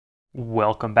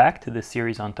Welcome back to this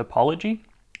series on topology.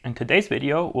 In today's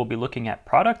video, we'll be looking at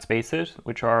product spaces,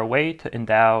 which are a way to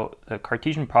endow the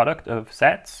Cartesian product of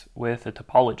sets with a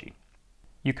topology.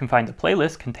 You can find a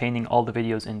playlist containing all the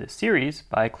videos in this series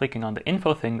by clicking on the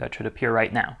info thing that should appear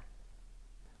right now.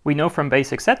 We know from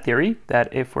basic set theory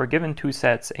that if we're given two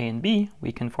sets A and B,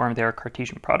 we can form their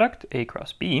Cartesian product, A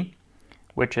cross B,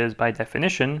 which is by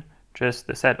definition just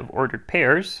the set of ordered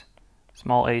pairs,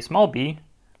 small b,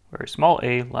 where small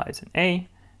a lies in A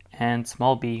and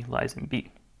small b lies in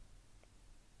B.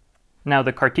 Now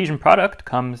the Cartesian product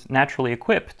comes naturally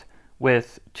equipped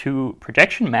with two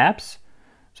projection maps.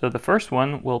 So the first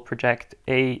one will project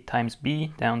A times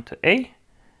B down to A,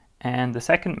 and the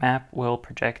second map will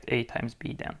project A times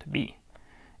B down to B.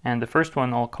 And the first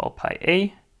one I'll call pi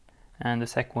A, and the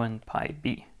second one pi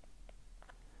B.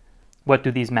 What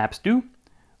do these maps do?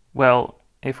 Well,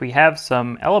 if we have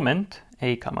some element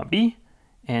A comma B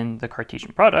in the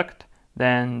Cartesian product,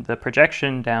 then the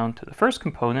projection down to the first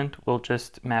component will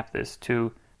just map this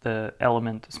to the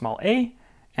element small a,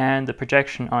 and the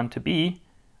projection onto B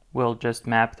will just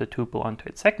map the tuple onto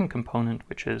its second component,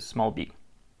 which is small b.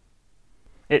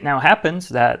 It now happens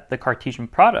that the Cartesian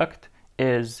product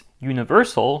is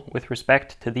universal with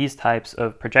respect to these types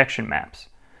of projection maps.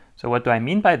 So what do I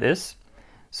mean by this?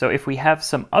 So if we have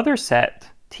some other set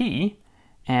T,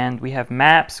 and we have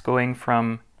maps going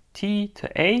from T to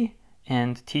A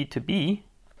and T to B,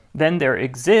 then there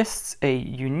exists a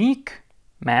unique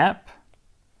map,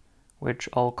 which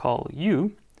I'll call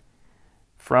U,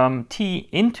 from T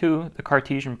into the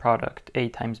Cartesian product A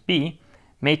times B,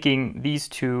 making these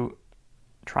two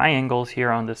triangles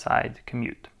here on the side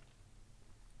commute.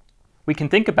 We can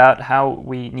think about how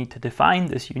we need to define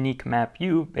this unique map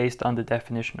U based on the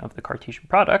definition of the Cartesian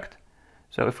product.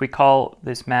 So if we call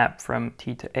this map from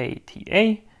T to A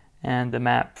TA, and the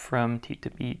map from T to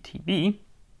B TB,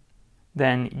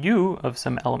 then U of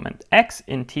some element x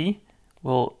in T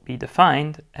will be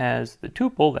defined as the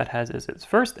tuple that has as its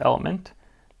first element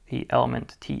the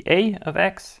element TA of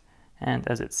x, and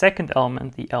as its second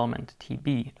element the element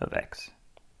TB of x.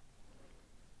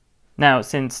 Now,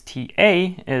 since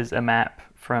TA is a map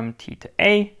from T to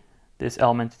A, this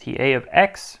element TA of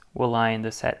x will lie in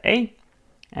the set A,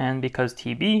 and because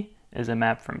TB is a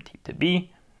map from T to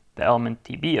B, the element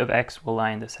TB of x will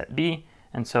lie in the set B,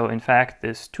 and so in fact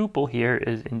this tuple here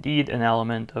is indeed an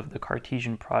element of the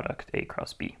Cartesian product A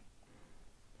cross B.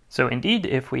 So indeed,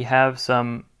 if we have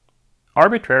some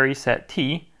arbitrary set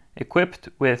T equipped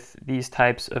with these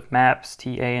types of maps TA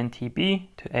and TB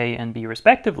to A and B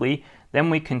respectively, then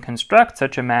we can construct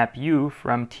such a map U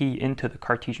from T into the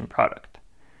Cartesian product.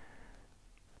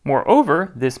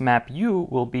 Moreover, this map U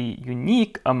will be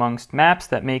unique amongst maps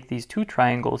that make these two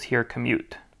triangles here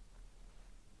commute.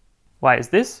 Why is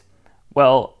this?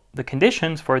 Well, the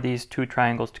conditions for these two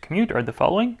triangles to commute are the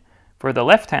following. For the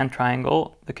left-hand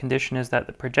triangle, the condition is that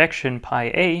the projection pi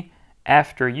A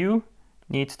after U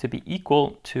needs to be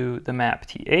equal to the map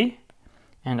TA,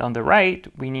 and on the right,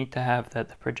 we need to have that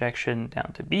the projection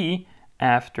down to B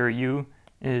after U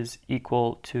is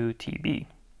equal to TB.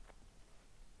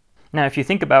 Now, if you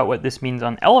think about what this means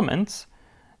on elements,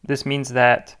 this means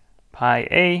that pi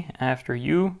A after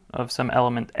U of some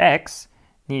element x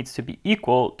needs to be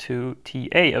equal to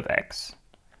TA of x.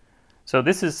 So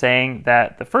this is saying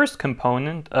that the first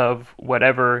component of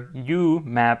whatever U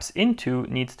maps into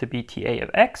needs to be TA of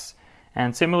x,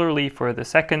 and similarly for the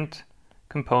second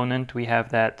component we have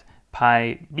that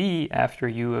pi B after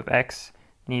U of x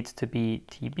needs to be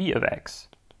TB of x.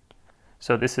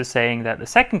 So this is saying that the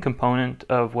second component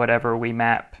of whatever we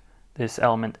map this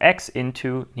element x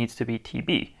into needs to be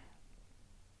TB.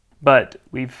 But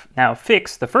we've now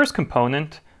fixed the first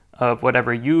component of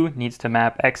whatever U needs to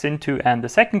map x into and the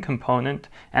second component,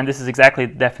 and this is exactly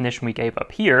the definition we gave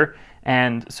up here,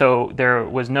 and so there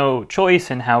was no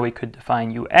choice in how we could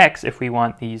define Ux if we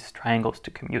want these triangles to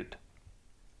commute.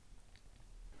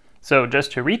 So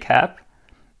just to recap,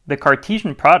 the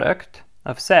Cartesian product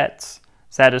of sets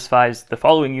satisfies the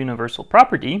following universal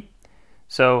property.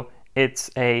 So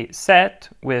it's a set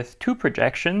with two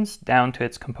projections down to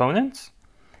its components,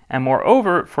 and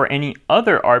moreover, for any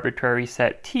other arbitrary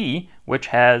set T, which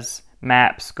has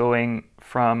maps going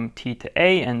from T to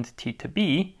A and T to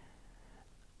B,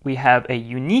 we have a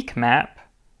unique map,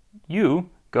 U,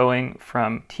 going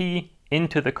from T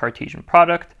into the Cartesian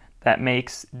product that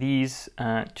makes these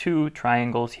two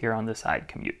triangles here on the side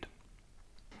commute.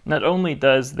 Not only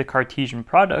does the Cartesian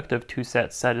product of two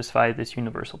sets satisfy this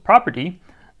universal property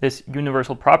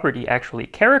actually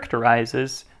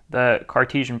characterizes the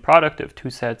Cartesian product of two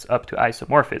sets up to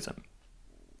isomorphism.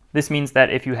 This means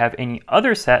that if you have any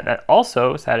other set that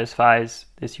also satisfies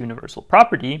this universal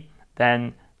property,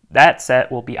 then that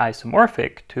set will be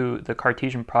isomorphic to the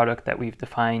Cartesian product that we've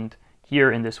defined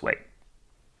here in this way.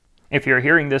 If you're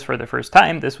hearing this for the first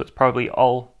time, this was probably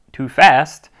all too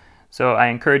fast, so I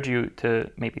encourage you to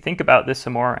maybe think about this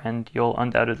some more, and you'll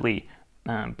undoubtedly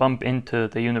bump into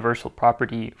the universal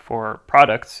property for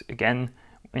products again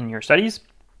in your studies.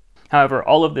 However,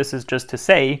 all of this is just to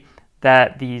say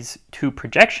that these two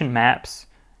projection maps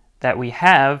that we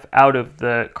have out of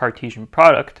the Cartesian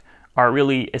product are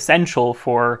really essential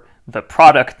for the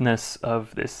productness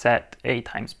of this set A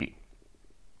times B.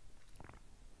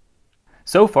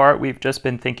 So far, we've just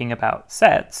been thinking about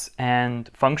sets and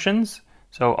functions.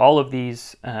 So all of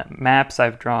these maps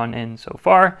I've drawn in so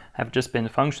far have just been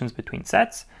functions between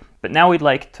sets. But now we'd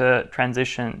like to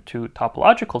transition to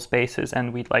topological spaces,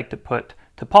 and we'd like to put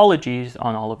topologies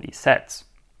on all of these sets.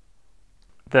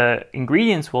 The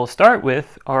ingredients we'll start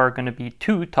with are going to be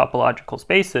two topological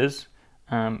spaces,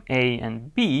 A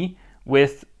and B,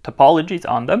 with topologies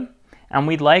on them. And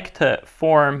we'd like to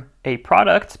form a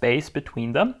product space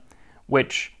between them,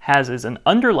 which has as an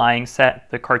underlying set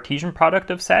the Cartesian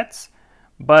product of sets,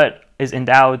 but is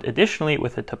endowed additionally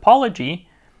with a topology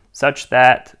such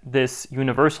that this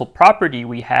universal property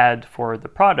we had for the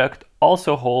product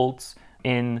also holds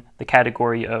in the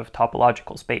category of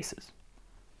topological spaces.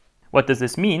 What does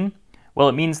this mean? Well,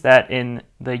 it means that in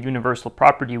the universal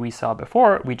property we saw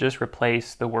before, we just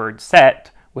replace the word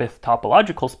set with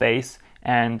topological space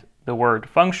and the word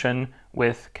function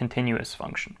with continuous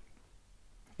function.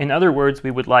 In other words,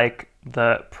 we would like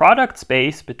the product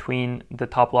space between the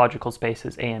topological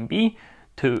spaces A and B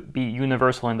to be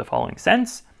universal in the following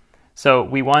sense. So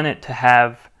we want it to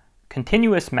have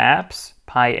continuous maps,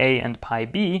 pi A and pi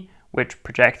B, which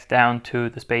project down to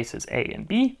the spaces A and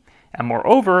B. And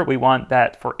moreover, we want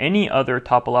that for any other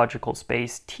topological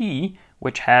space T,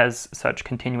 which has such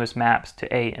continuous maps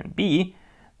to A and B,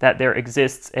 that there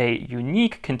exists a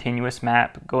unique continuous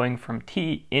map going from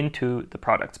T into the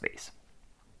product space.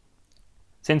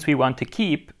 Since we want to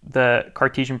keep the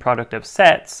Cartesian product of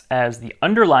sets as the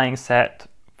underlying set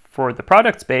for the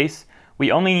product space,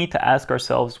 we only need to ask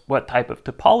ourselves what type of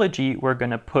topology we're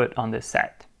going to put on this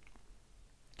set.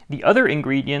 The other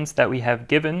ingredients that we have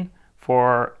given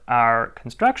for our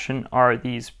construction are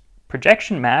these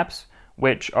projection maps,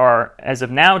 which are, as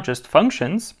of now, just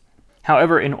functions.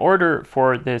 However, in order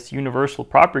for this universal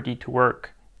property to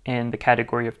work in the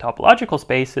category of topological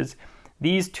spaces,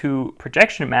 these two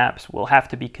projection maps will have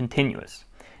to be continuous.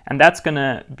 And that's going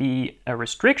to be a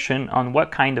restriction on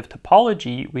what kind of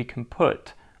topology we can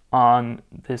put on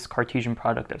this Cartesian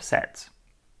product of sets.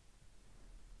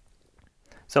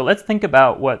 So let's think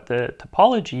about what the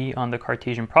topology on the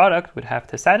Cartesian product would have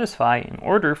to satisfy in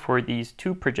order for these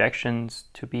two projections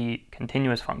to be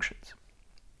continuous functions.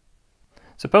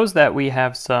 Suppose that we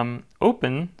have some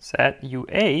open set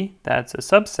UA that's a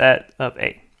subset of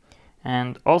A,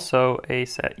 and also a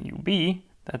set UB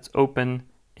that's open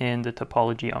in the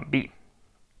topology on B.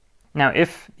 Now,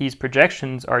 if these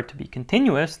projections are to be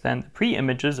continuous, then the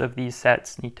pre-images of these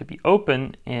sets need to be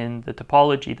open in the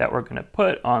topology that we're going to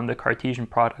put on the Cartesian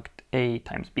product A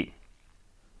times B.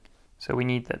 So we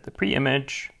need that the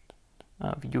pre-image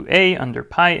of UA under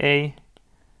pi A,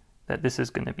 that this is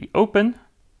going to be open.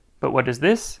 But what is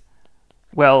this?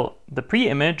 Well, the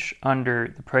pre-image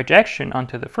under the projection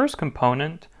onto the first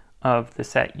component of the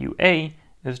set UA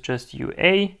is just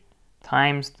UA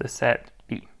times the set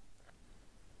B.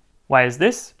 Why is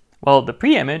this? Well, the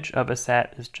pre-image of a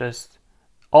set is just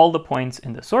all the points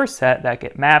in the source set that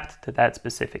get mapped to that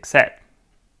specific set.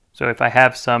 So if I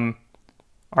have some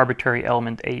arbitrary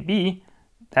element AB,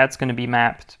 that's going to be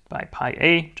mapped by pi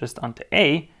A just onto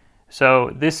A.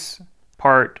 So this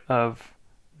part of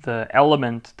the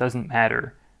element doesn't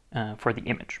matter for the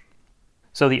image.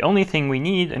 So the only thing we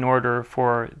need in order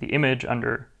for the image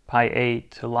under pi A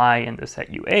to lie in the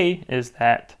set UA is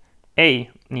that A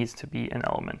needs to be an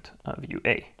element of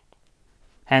UA.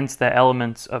 Hence, the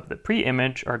elements of the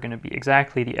pre-image are going to be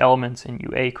exactly the elements in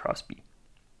UA cross B.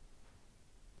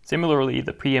 Similarly,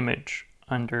 the pre-image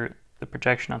under the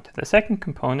projection onto the second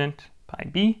component, pi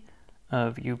B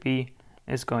of UB,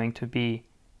 is going to be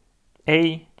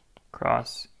A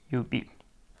cross UB.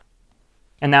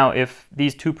 And now if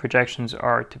these two projections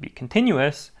are to be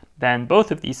continuous, then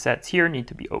both of these sets here need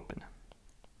to be open.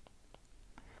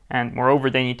 And moreover,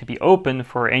 they need to be open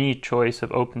for any choice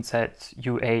of open sets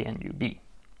UA and UB.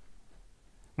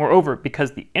 Moreover,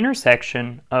 because the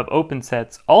intersection of open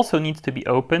sets also needs to be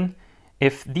open,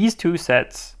 if these two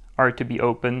sets are to be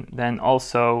open, then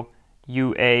also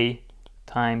UA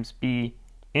times B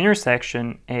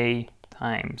intersection A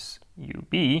times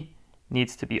UB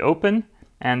needs to be open,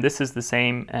 and this is the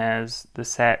same as the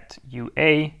set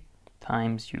UA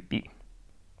times UB.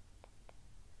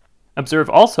 Observe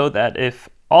also that if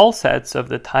all sets of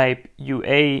the type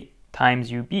UA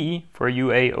times UB, for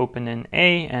UA open in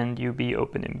A and UB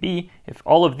open in B, if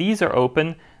all of these are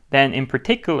open, then in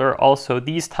particular also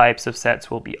these types of sets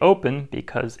will be open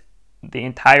because the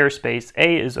entire space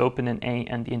A is open in A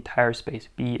and the entire space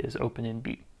B is open in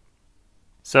B.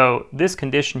 So this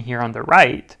condition here on the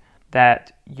right,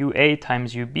 that UA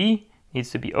times UB needs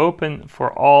to be open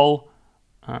for all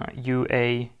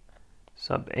UA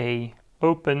sub A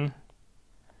open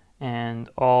and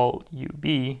all UB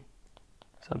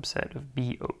subset of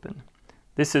B open.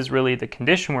 This is really the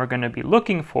condition we're going to be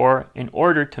looking for in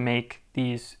order to make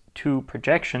these two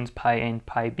projections pi A and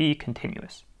pi B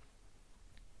continuous.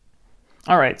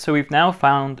 Alright, so we've now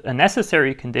found a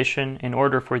necessary condition in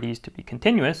order for these to be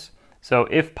continuous. So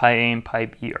if pi A and pi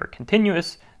B are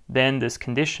continuous, then this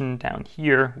condition down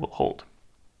here will hold.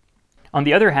 On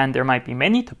the other hand, there might be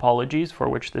many topologies for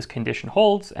which this condition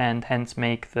holds and hence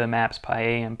make the maps pi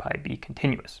A and pi B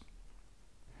continuous.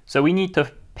 So we need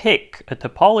to pick a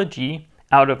topology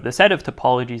out of the set of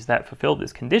topologies that fulfill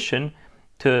this condition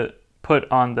to put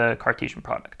on the Cartesian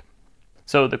product.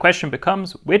 So the question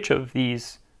becomes, which of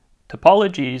these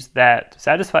topologies that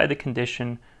satisfy the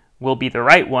condition will be the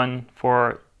right one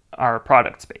for our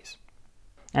product space?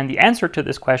 And the answer to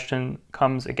this question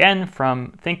comes again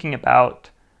from thinking about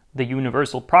the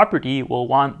universal property we'll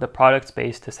want the product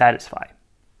space to satisfy.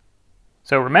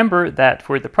 So remember that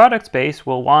for the product space,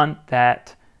 we'll want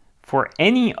that for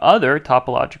any other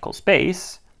topological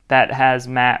space that has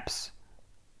maps,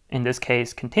 in this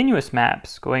case continuous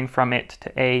maps, going from it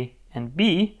to A and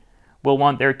B, we'll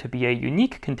want there to be a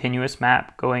unique continuous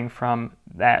map going from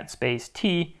that space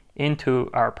T into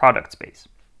our product space.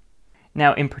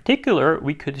 Now in particular,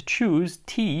 we could choose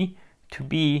T to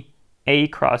be A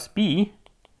cross B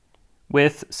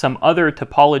with some other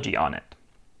topology on it.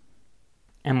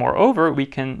 And moreover, we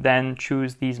can then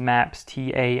choose these maps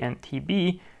TA and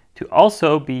TB to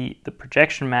also be the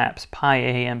projection maps pi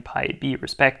A and pi B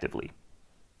respectively.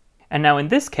 And now in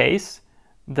this case,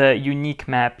 the unique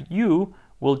map U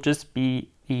will just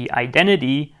be the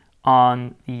identity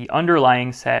on the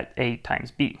underlying set A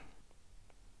times B.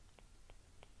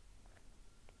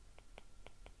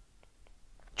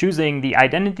 Choosing the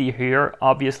identity here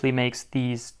obviously makes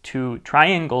these two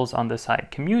triangles on the side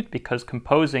commute because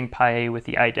composing pi A with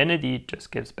the identity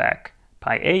just gives back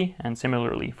pi A, and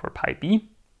similarly for pi B.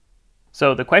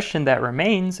 So the question that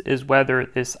remains is whether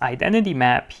this identity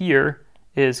map here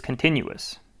is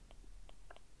continuous.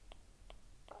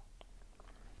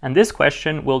 And this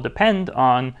question will depend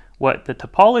on what the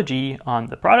topology on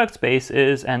the product space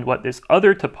is and what this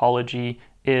other topology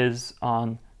is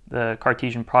on the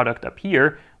Cartesian product up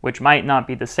here, which might not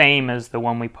be the same as the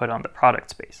one we put on the product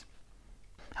space.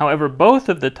 However, both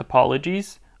of the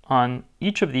topologies on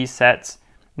each of these sets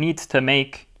needs to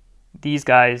make these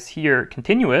guys here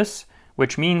continuous,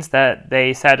 which means that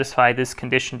they satisfy this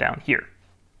condition down here.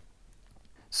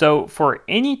 So for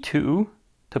any two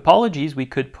topologies we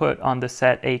could put on the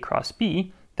set A cross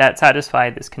B that satisfy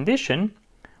this condition,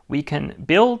 we can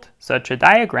build such a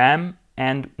diagram,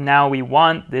 and now we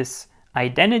want this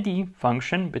identity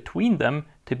function between them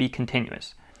to be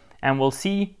continuous. And we'll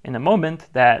see in a moment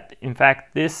that in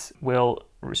fact this will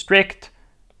restrict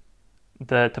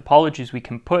the topologies we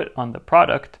can put on the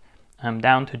product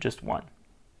down to just one.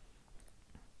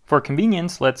 For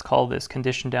convenience, let's call this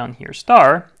condition down here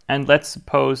star, and let's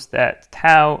suppose that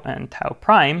tau and tau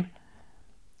prime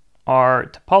are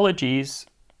topologies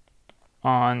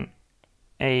on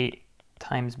A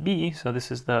times B, so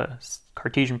this is the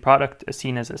Cartesian product as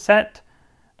seen as a set,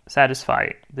 satisfy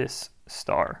this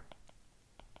star.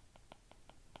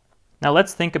 Now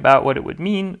let's think about what it would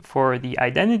mean for the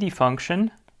identity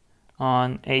function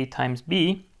on A times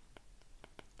B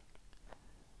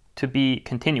to be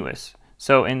continuous.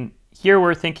 So in here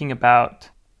we're thinking about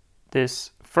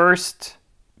this first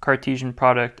Cartesian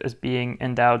product as being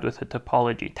endowed with a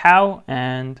topology tau,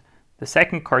 and the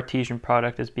second Cartesian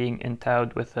product as being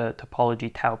endowed with a topology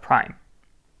tau prime.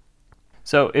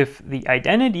 So if the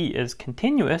identity is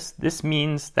continuous, this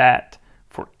means that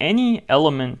for any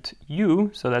element U,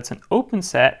 so that's an open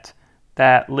set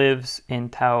that lives in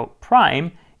tau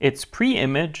prime, its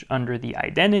pre-image under the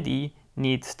identity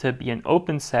needs to be an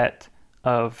open set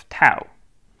of tau.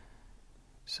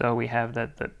 So we have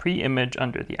that the pre-image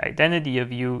under the identity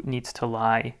of U needs to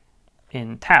lie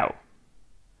in tau.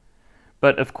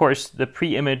 But of course, the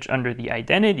pre-image under the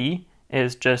identity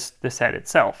is just the set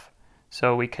itself.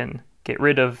 So we can get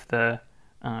rid of the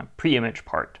pre-image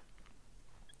part.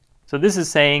 So this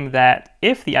is saying that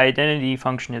if the identity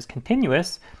function is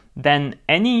continuous, then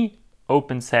any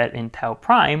open set in tau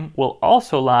prime will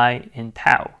also lie in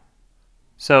tau.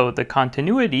 So the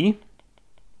continuity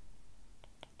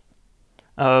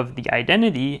of the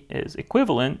identity is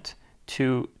equivalent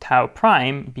to tau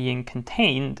prime being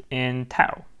contained in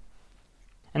tau.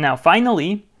 And now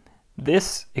finally,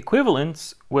 this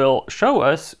equivalence will show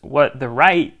us what the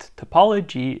right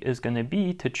topology is going to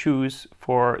be to choose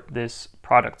for this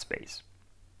product space.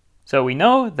 So we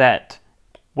know that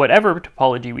whatever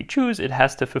topology we choose, it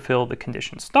has to fulfill the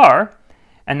condition star.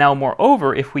 And now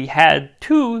moreover, if we had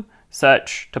two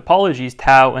such topologies,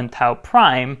 tau and tau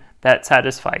prime, that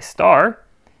satisfy star,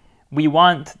 we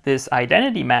want this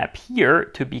identity map here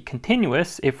to be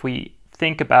continuous if we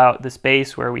think about the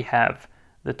space where we have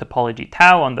the topology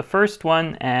tau on the first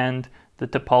one and the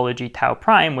topology tau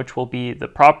prime, which will be the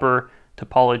proper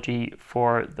topology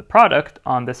for the product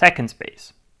on the second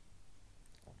space.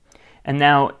 And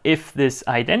now if this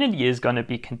identity is going to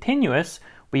be continuous,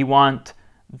 we want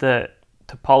the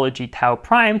topology tau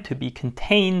prime to be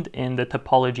contained in the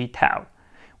topology tau,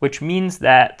 which means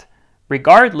that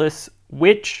regardless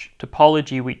which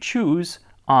topology we choose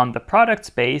on the product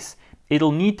space,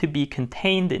 it'll need to be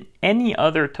contained in any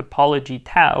other topology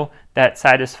tau that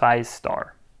satisfies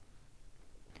star.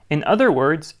 In other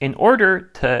words, in order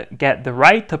to get the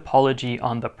right topology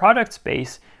on the product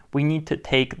space, we need to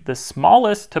take the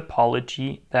smallest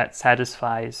topology that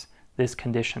satisfies this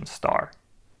condition star.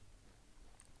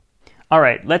 All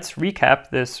right, let's recap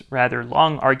this rather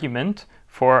long argument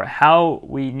for how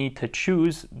we need to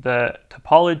choose the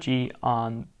topology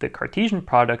on the Cartesian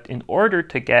product in order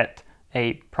to get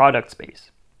a product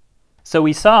space. So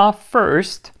we saw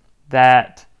first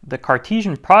that the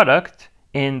Cartesian product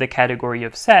in the category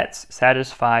of sets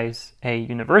satisfies a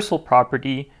universal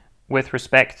property with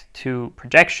respect to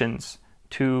projections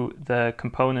to the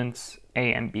components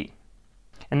A and B.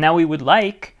 And now we would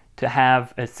like to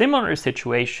have a similar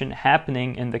situation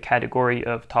happening in the category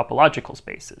of topological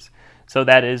spaces. So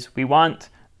that is, we want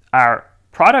our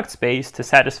product space to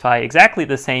satisfy exactly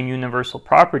the same universal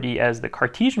property as the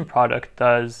Cartesian product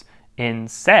does in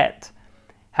set.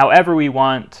 However, we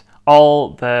want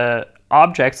all the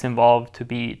objects involved to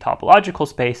be topological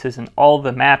spaces and all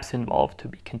the maps involved to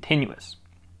be continuous.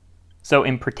 So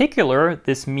in particular,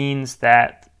 this means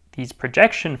that these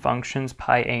projection functions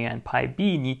pi a and pi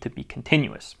b need to be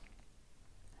continuous.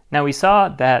 Now we saw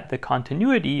that the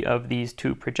continuity of these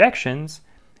two projections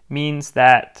means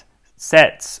that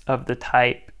sets of the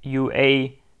type UA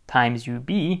times UB,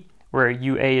 where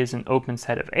UA is an open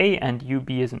set of A and UB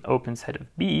is an open set of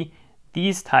B,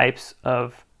 these types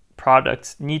of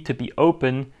products need to be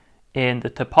open in the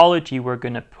topology we're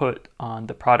going to put on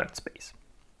the product space.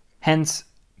 Hence,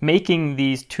 making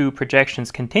these two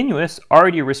projections continuous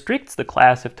already restricts the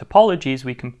class of topologies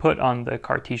we can put on the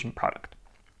Cartesian product.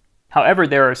 However,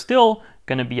 there are still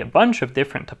going to be a bunch of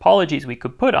different topologies we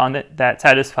could put on it that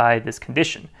satisfy this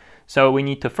condition. So we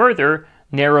need to further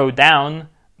narrow down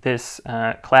this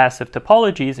class of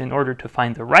topologies in order to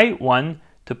find the right one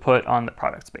to put on the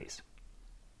product space.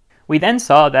 We then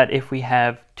saw that if we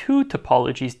have two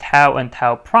topologies, tau and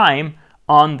tau prime,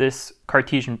 on this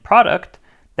Cartesian product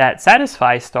that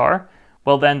satisfy star,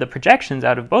 well then the projections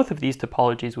out of both of these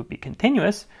topologies would be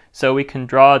continuous, so we can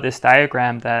draw this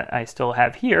diagram that I still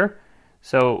have here.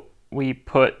 So we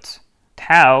put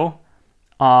tau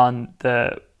on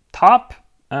the top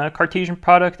Cartesian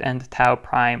product and tau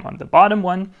prime on the bottom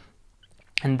one.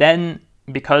 And then,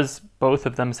 because both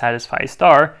of them satisfy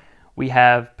star, we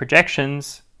have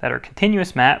projections that are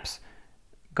continuous maps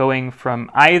going from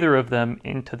either of them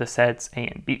into the sets A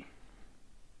and B.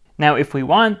 Now, if we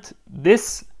want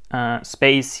this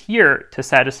space here to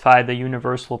satisfy the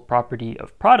universal property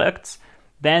of products,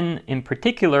 then in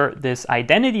particular, this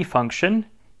identity function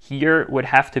here would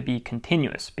have to be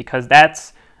continuous, because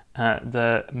that's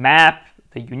the map,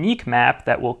 the unique map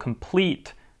that will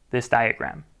complete this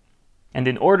diagram. And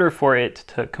in order for it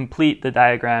to complete the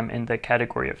diagram in the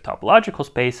category of topological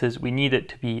spaces, we need it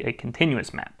to be a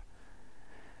continuous map.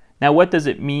 Now, what does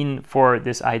it mean for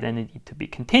this identity to be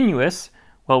continuous?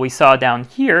 Well, we saw down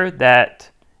here that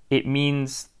it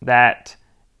means that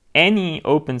any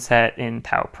open set in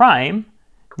tau prime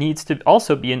needs to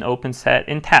also be an open set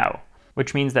in tau,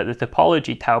 which means that the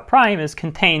topology tau prime is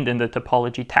contained in the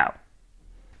topology tau.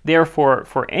 Therefore,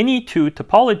 for any two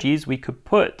topologies we could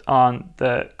put on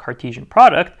the Cartesian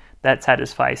product that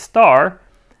satisfies star,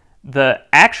 the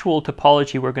actual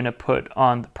topology we're going to put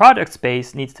on the product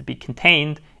space needs to be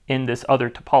contained in this other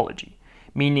topology,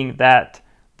 meaning that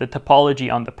the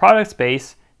topology on the product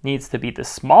space needs to be the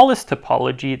smallest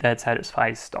topology that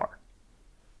satisfies star.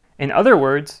 In other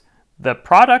words, the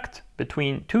product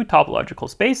between two topological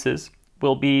spaces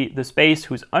will be the space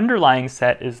whose underlying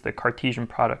set is the Cartesian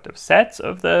product of sets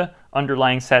of the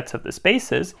underlying sets of the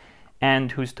spaces,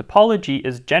 and whose topology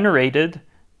is generated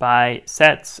by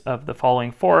sets of the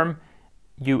following form: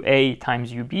 UA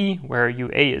times UB, where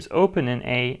UA is open in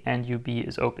A and UB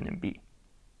is open in B.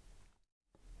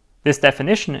 This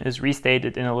definition is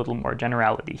restated in a little more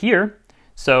generality here.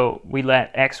 So we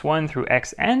let x1 through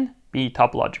xn be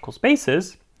topological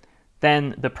spaces.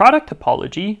 Then the product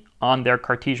topology on their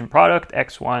Cartesian product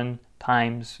x1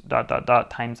 times ...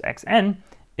 times xn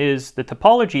is the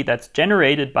topology that's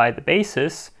generated by the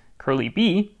basis curly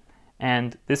b,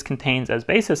 and this contains as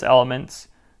basis elements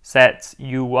sets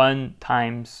u1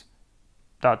 times ...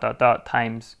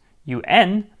 times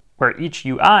un, where each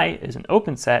ui is an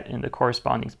open set in the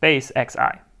corresponding space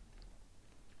xi.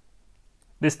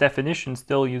 This definition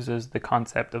still uses the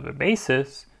concept of a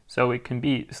basis, so it can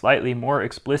be slightly more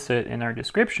explicit in our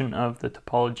description of the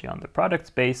topology on the product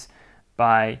space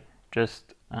by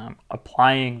just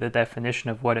applying the definition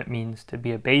of what it means to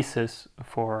be a basis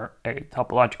for a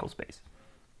topological space.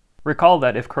 Recall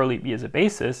that if curly b is a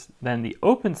basis, then the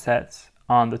open sets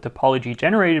on the topology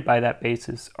generated by that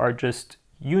basis are just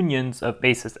unions of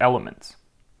basis elements.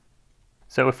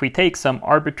 So if we take some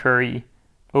arbitrary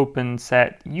open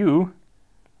set U,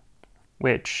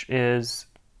 which is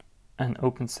an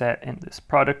open set in this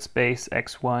product space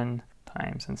x1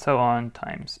 times and so on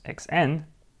times xn,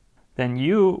 then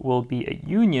U will be a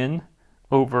union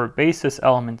over basis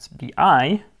elements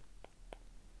bi,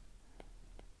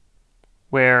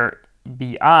 where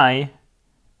bi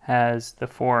has the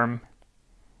form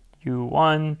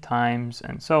u1 times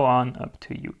and so on up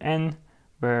to un,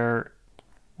 where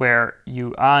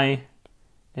ui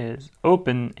is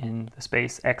open in the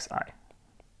space xi.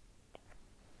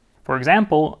 For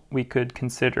example, we could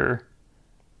consider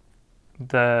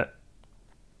the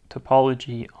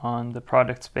topology on the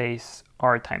product space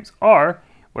R times R,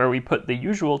 where we put the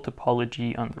usual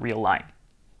topology on the real line.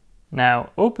 Now,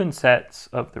 open sets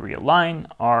of the real line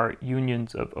are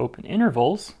unions of open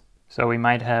intervals, so we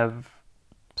might have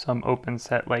some open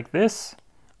set like this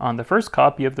on the first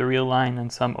copy of the real line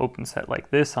and some open set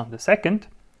like this on the second.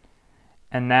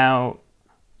 And now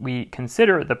we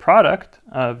consider the product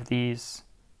of these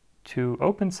two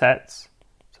open sets,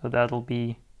 so that'll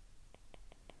be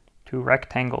two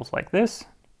rectangles like this.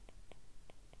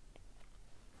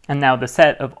 And now the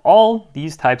set of all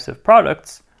these types of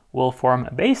products will form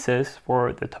a basis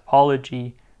for the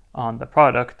topology on the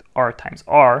product R times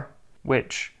R,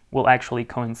 which will actually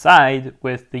coincide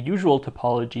with the usual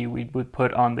topology we would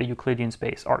put on the Euclidean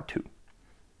space R2.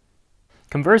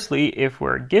 Conversely, if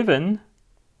we're given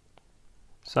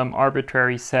some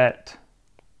arbitrary set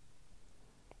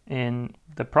in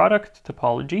the product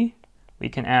topology, we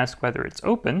can ask whether it's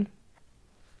open.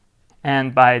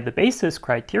 And by the basis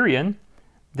criterion,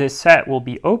 this set will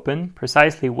be open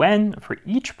precisely when, for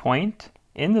each point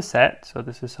in the set, so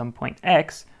this is some point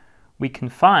x, we can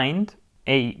find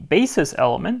a basis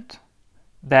element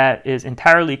that is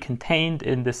entirely contained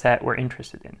in the set we're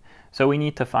interested in. So we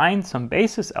need to find some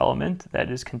basis element that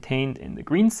is contained in the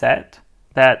green set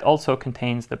that also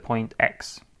contains the point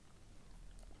x.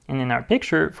 And in our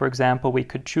picture, for example, we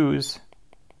could choose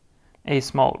a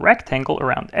small rectangle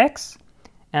around x,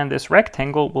 and this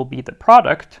rectangle will be the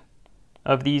product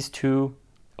of these two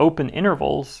open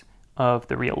intervals of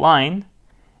the real line,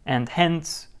 and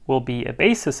hence will be a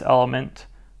basis element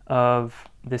of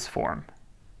this form.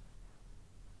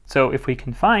 So if we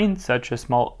can find such a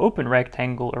small open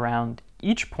rectangle around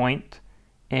each point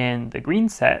in the green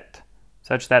set,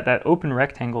 such that that open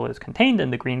rectangle is contained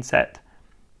in the green set,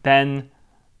 then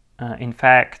in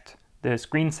fact this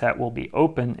green set will be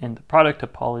open in the product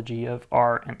topology of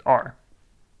R and R.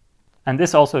 And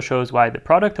this also shows why the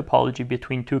product topology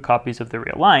between two copies of the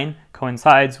real line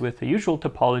coincides with the usual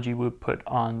topology we would put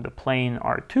on the plane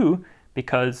R2,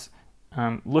 because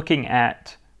looking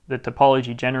at the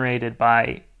topology generated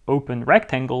by open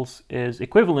rectangles is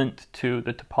equivalent to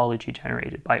the topology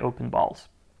generated by open balls.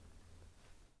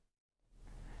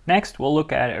 Next, we'll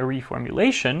look at a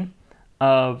reformulation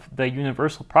of the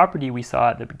universal property we saw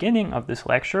at the beginning of this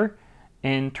lecture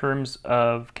in terms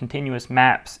of continuous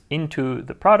maps into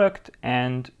the product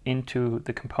and into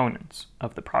the components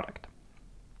of the product.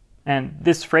 And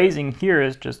this phrasing here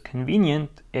is just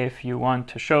convenient if you want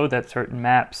to show that certain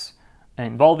maps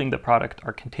involving the product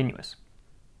are continuous.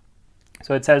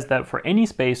 So it says that for any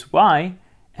space y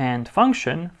and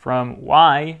function from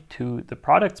y to the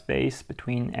product space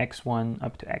between x1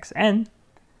 up to xn,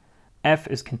 f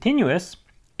is continuous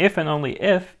if and only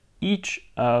if each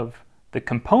of the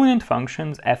component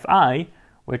functions fi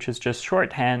which is just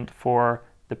shorthand for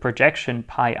the projection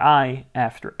pi I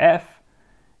after f,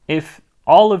 if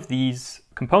all of these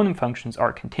component functions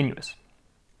are continuous.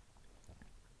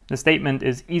 The statement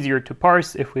is easier to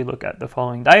parse if we look at the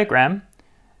following diagram.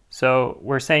 So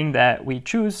we're saying that we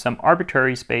choose some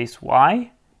arbitrary space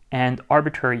y and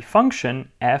arbitrary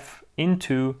function f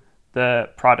into the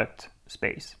product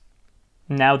space.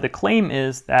 Now the claim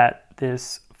is that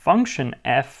this function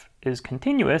f is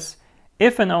continuous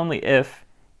if and only if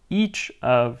each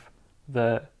of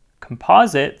the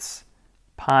composites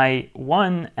pi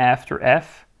 1 after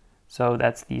f, so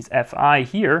that's these fi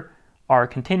here, are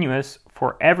continuous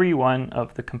for every one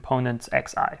of the components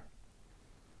xi.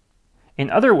 In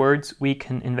other words, we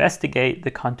can investigate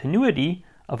the continuity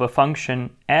of a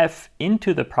function f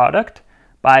into the product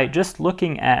by just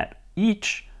looking at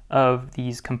each of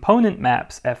these component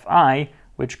maps fi,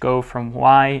 which go from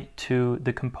y to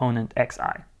the component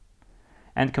xi.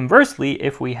 And conversely,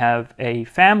 if we have a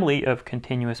family of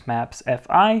continuous maps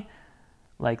fi,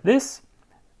 like this,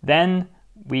 then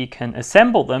we can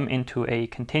assemble them into a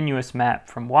continuous map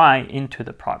from y into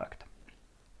the product.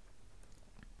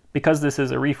 Because this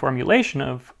is a reformulation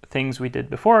of things we did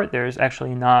before, there's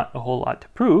actually not a whole lot to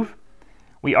prove.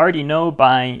 We already know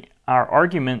by our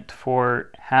argument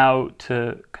for how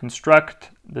to construct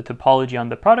the topology on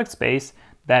the product space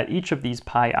that each of these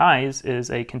pi i's is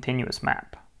a continuous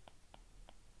map.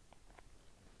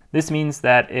 This means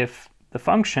that if the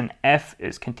function f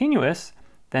is continuous,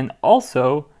 then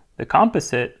also the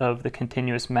composite of the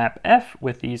continuous map f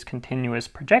with these continuous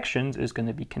projections is going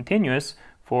to be continuous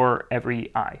for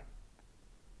every I.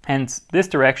 Hence, this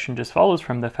direction just follows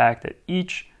from the fact that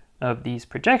each of these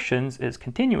projections is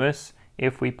continuous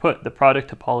if we put the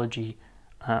product topology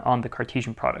on the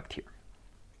Cartesian product here.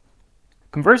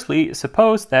 Conversely,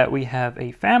 suppose that we have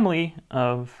a family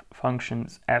of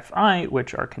functions fi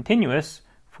which are continuous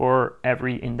for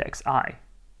every index I.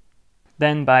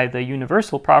 Then by the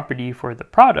universal property for the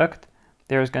product,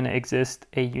 there's going to exist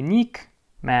a unique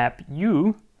map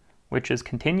u, which is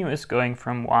continuous going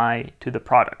from y to the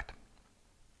product.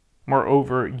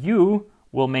 Moreover, u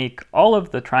will make all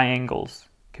of the triangles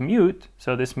commute,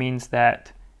 so this means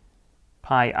that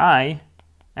pi I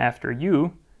after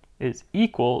u is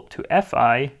equal to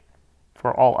fi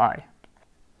for all I.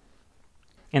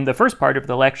 In the first part of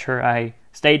the lecture, I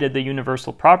stated the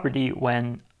universal property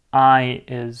when I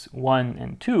is 1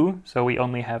 and 2, so we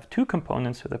only have two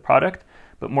components for the product,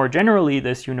 but more generally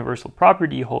this universal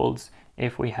property holds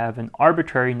if we have an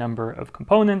arbitrary number of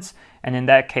components, and in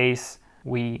that case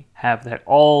we have that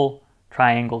all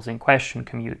triangles in question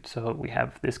commute, so we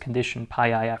have this condition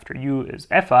pi I after u is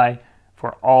fi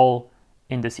for all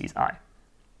indices I.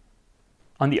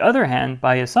 On the other hand,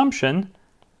 by assumption,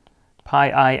 pi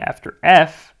I after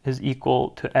f is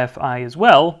equal to fi as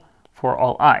well for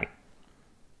all I.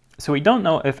 So we don't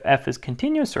know if f is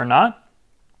continuous or not,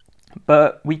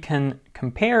 but we can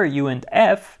compare u and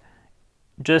f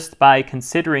just by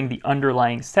considering the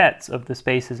underlying sets of the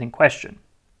spaces in question.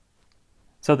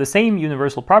 So the same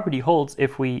universal property holds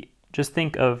if we just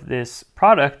think of this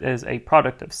product as a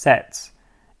product of sets,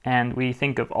 and we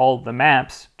think of all the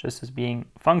maps just as being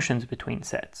functions between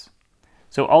sets.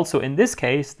 So also in this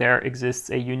case, there exists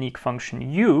a unique function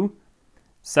u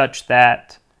such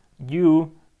that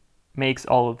u makes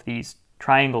all of these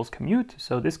triangles commute,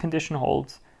 so this condition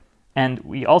holds, and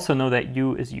we also know that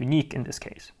u is unique in this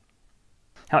case.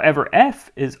 However,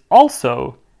 f is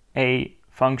also a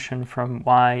function from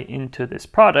y into this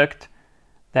product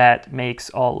that makes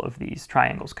all of these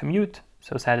triangles commute,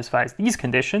 so satisfies these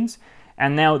conditions,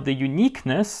 and now the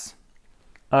uniqueness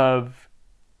of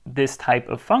this type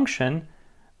of function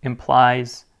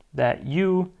implies that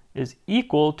u is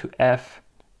equal to f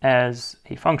as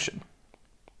a function.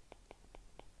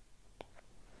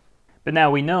 But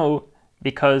now we know,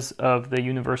 because of the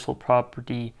universal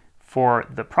property for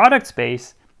the product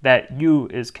space, that u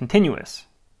is continuous.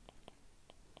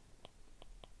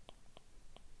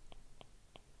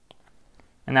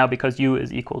 And now because u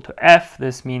is equal to f,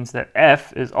 this means that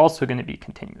f is also going to be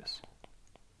continuous.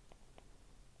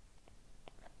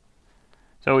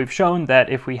 So we've shown that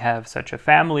if we have such a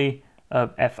family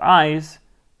of fi's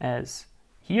as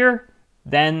here,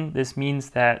 then this means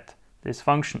that this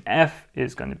function f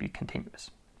is going to be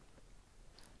continuous.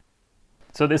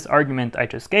 So this argument I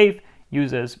just gave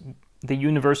uses the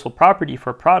universal property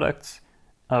for products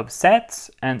of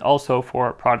sets and also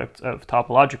for products of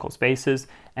topological spaces,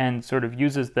 and sort of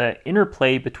uses the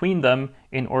interplay between them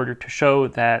in order to show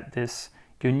that this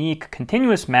unique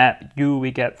continuous map u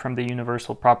we get from the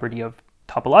universal property of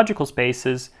topological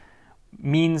spaces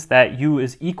means that u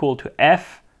is equal to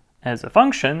f as a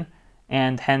function,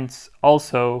 and hence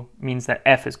also means that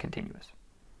f is continuous.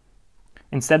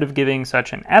 Instead of giving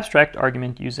such an abstract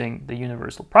argument using the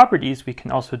universal properties, we can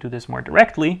also do this more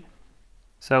directly.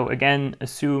 So again,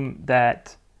 assume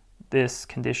that this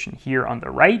condition here on the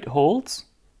right holds,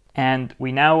 and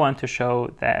we now want to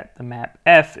show that the map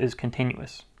f is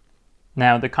continuous.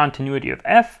 Now, the continuity of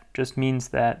f just means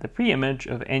that the preimage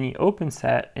of any open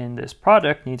set in this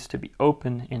product needs to be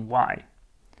open in Y.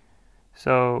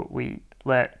 So we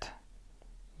let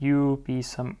U be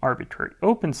some arbitrary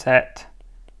open set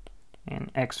in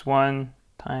x1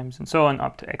 times and so on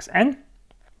up to xn.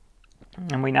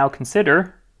 And we now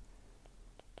consider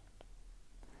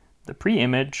the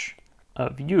preimage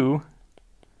of U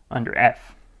under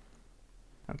F.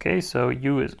 Okay, so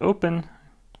U is open.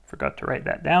 Forgot to write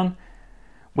that down.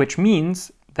 Which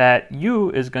means that U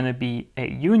is going to be a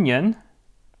union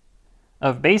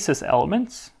of basis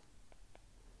elements.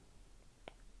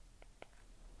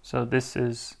 So this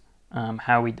is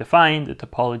how we defined the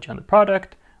topology on the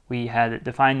product. We had it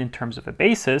defined in terms of a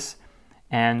basis,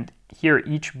 and here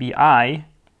each bi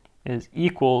is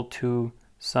equal to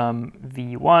some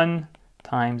v1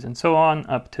 times and so on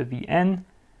up to vn,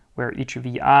 where each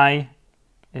vi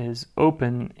is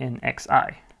open in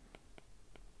xi.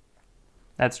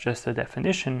 That's just a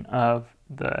definition of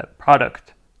the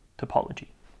product topology.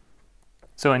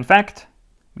 So in fact,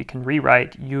 we can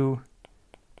rewrite U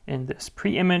in this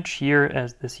preimage here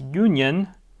as this union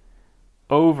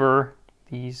over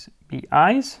these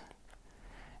bi's.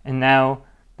 And now,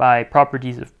 by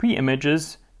properties of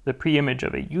preimages, the preimage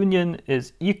of a union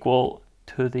is equal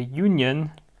to the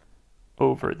union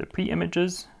over the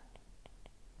preimages.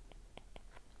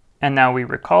 And now we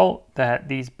recall that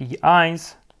these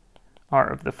bi's are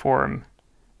of the form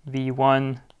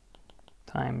v1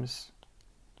 times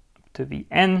up to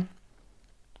vn.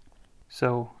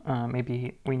 So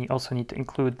maybe we also need to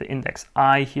include the index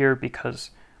I here,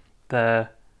 because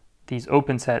these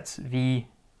open sets vi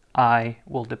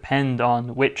will depend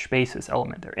on which basis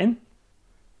element they're in.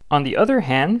 On the other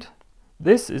hand,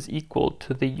 this is equal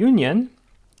to the union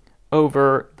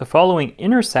over the following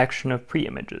intersection of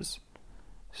preimages.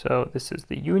 So this is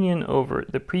the union over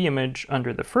the preimage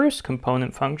under the first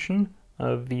component function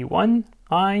of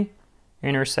v1i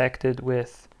intersected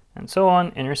with, and so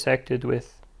on, intersected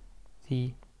with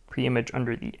the preimage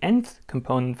under the nth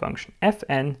component function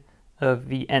fn of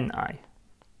vni.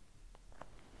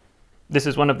 This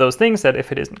is one of those things that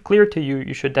if it isn't clear to you,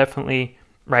 you should definitely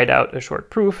write out a short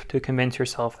proof to convince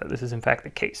yourself that this is in fact the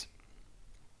case.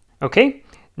 Okay,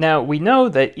 now we know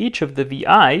that each of the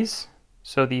vi's,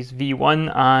 so these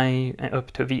v1i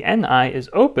up to vni, is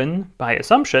open by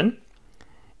assumption,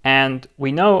 and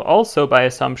we know also by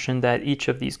assumption that each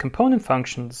of these component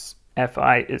functions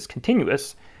fi is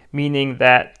continuous, meaning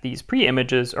that these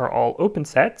preimages are all open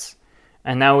sets,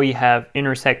 and now we have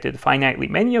intersected finitely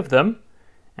many of them,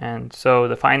 and so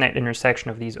the finite intersection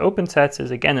of these open sets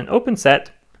is again an open set,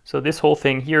 so this whole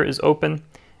thing here is open,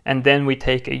 and then we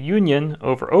take a union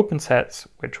over open sets,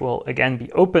 which will again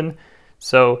be open,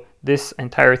 so this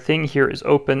entire thing here is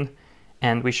open,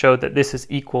 and we showed that this is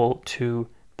equal to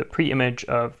the preimage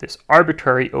of this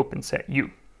arbitrary open set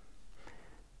U.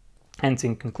 Hence,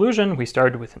 in conclusion, we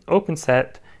started with an open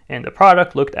set in the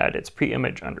product, looked at its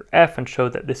preimage under F, and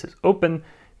showed that this is open,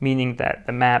 meaning that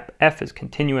the map F is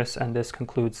continuous, and this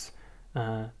concludes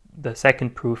the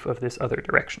second proof of this other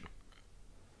direction.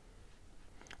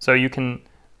 So you can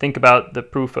think about the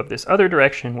proof of this other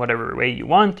direction whatever way you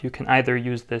want. You can either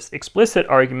use this explicit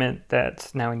argument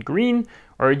that's now in green,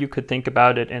 or you could think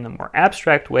about it in a more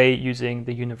abstract way using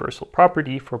the universal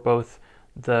property for both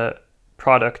the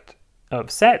product of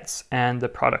sets and the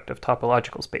product of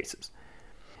topological spaces.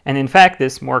 And in fact,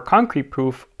 this more concrete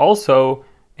proof also,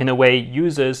 in a way,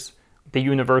 uses the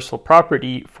universal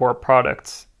property for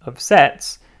products of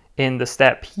sets in the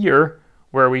step here,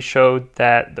 where we showed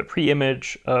that the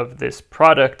preimage of this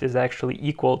product is actually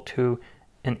equal to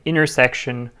an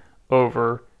intersection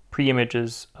over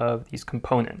preimages of these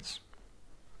components.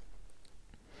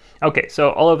 Okay, so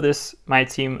all of this might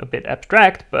seem a bit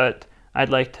abstract, but I'd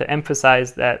like to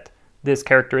emphasize that this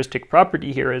characteristic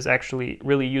property here is actually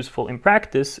really useful in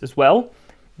practice as well,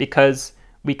 because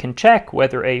we can check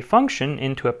whether a function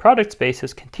into a product space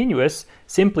is continuous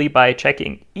simply by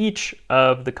checking each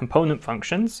of the component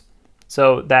functions.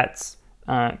 So that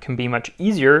can be much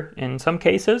easier in some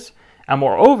cases. And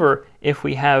moreover, if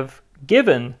we have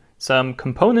given some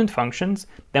component functions,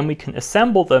 then we can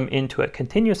assemble them into a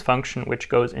continuous function which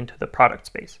goes into the product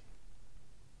space.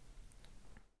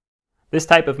 This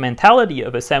type of mentality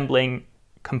of assembling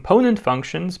component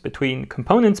functions between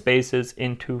component spaces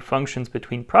into functions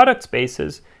between product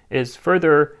spaces is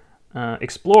further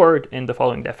explored in the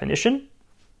following definition.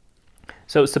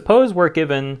 So suppose we're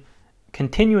given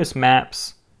continuous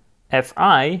maps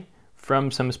fi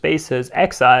from some spaces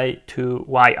xi to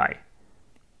yi.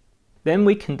 Then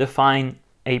we can define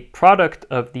a product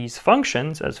of these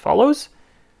functions as follows.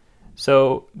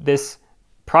 So this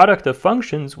product of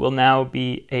functions will now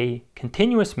be a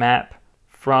continuous map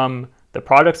from the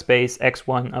product space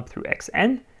x1 up through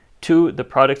xn to the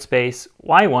product space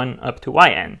y1 up to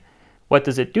yn. What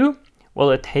does it do?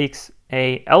 Well, it takes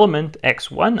a element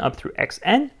x1 up through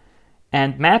xn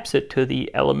and maps it to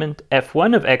the element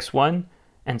f1 of x1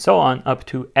 and so on up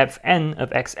to fn of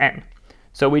xn.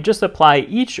 So we just apply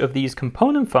each of these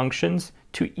component functions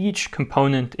to each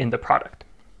component in the product.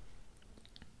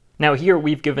 Now here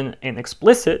we've given an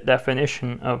explicit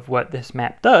definition of what this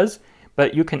map does,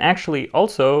 but you can actually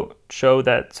also show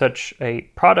that such a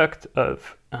product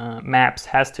of maps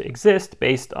has to exist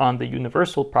based on the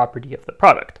universal property of the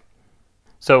product.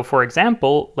 So for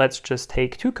example, let's just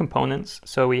take two components.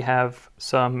 So we have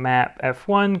some map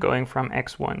f1 going from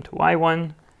x1 to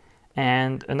y1,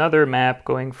 and another map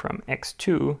going from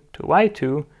x2 to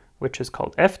y2, which is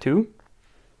called f2.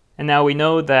 And now we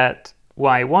know that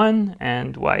y1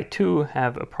 and y2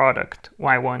 have a product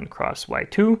y1 cross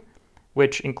y2,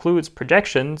 which includes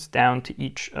projections down to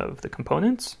each of the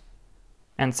components.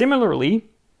 And similarly,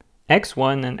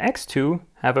 x1 and x2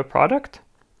 have a product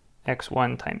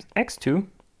x1 times x2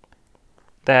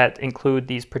 that include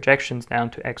these projections down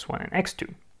to x1 and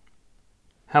x2.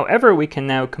 However, we can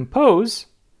now compose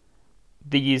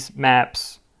these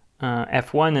maps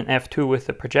f1 and f2 with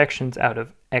the projections out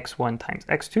of x1 times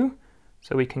x2.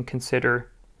 So we can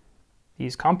consider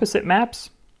these composite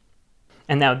maps.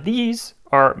 And now these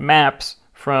are maps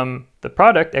from the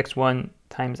product x1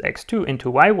 times x2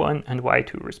 into y1 and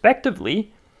y2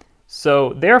 respectively.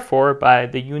 So therefore, by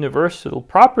the universal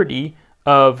property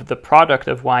of the product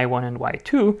of y1 and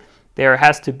y2, there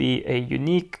has to be a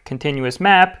unique continuous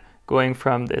map going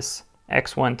from this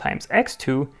x1 times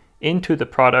x2 into the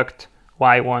product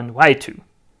y1, y2.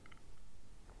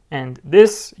 And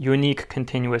this unique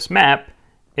continuous map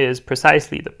is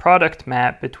precisely the product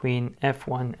map between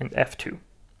f1 and f2.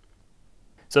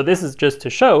 So this is just to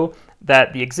show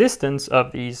that the existence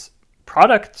of these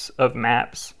products of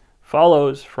maps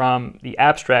follows from the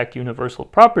abstract universal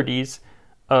properties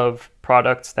of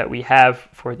products that we have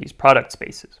for these product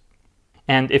spaces.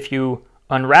 And if you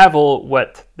unravel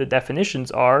what the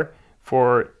definitions are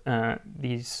for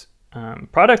these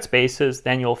product spaces,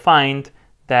 then you'll find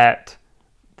that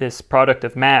this product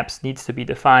of maps needs to be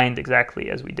defined exactly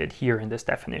as we did here in this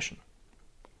definition.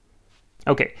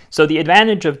 Okay, so the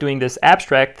advantage of doing this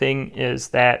abstract thing is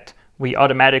that we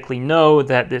automatically know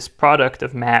that this product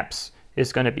of maps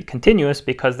is going to be continuous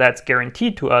because that's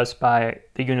guaranteed to us by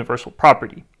the universal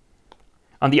property.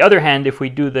 On the other hand, if we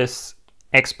do this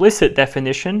explicit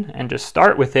definition and just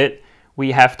start with it,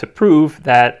 we have to prove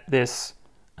that this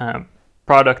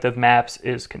product of maps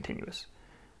is continuous.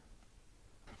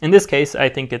 In this case, I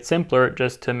think it's simpler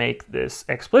just to make this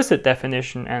explicit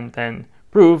definition and then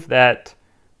prove that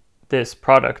this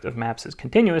product of maps is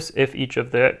continuous if each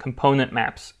of the component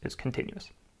maps is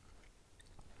continuous.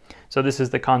 So this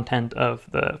is the content of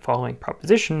the following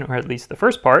proposition, or at least the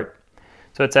first part.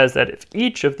 So it says that if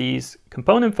each of these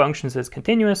component functions is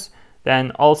continuous,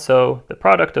 then also the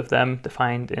product of them,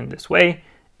 defined in this way,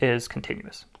 is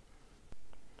continuous.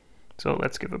 So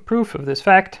let's give a proof of this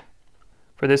fact.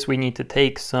 For this, we need to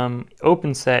take some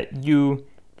open set u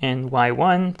in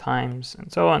y1 times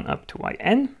and so on up to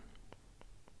yn.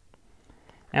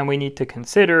 And we need to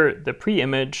consider the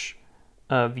preimage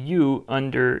of u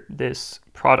under this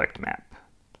product map.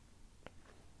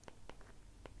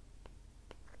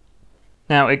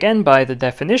 Now again, by the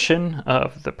definition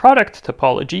of the product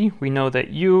topology, we know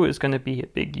that u is going to be a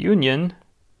big union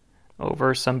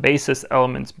over some basis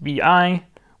elements bi,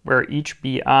 where each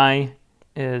bi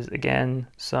is again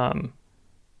some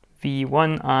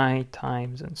v1i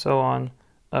times and so on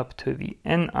up to the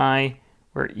ni,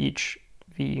 where each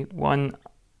v1,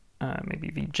 maybe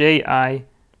vji,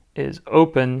 is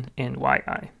open in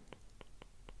yi.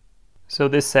 So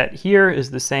this set here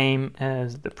is the same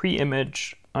as the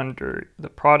preimage under the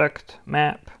product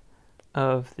map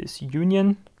of this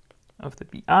union of the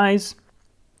bi's.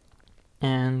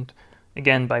 And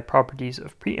again, by properties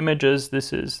of preimages,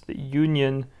 this is the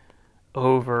union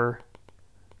over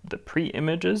the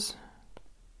preimages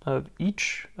of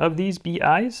each of these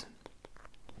bi's.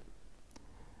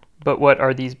 But what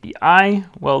are these bi?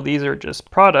 Well, these are just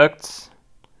products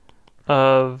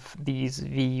of these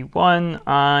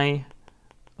v1i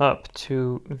up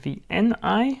to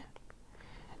vni.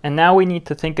 And now we need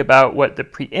to think about what the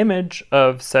preimage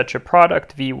of such a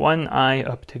product v1i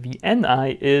up to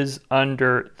vni is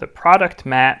under the product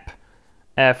map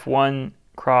f1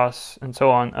 cross and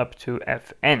so on up to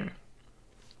fn.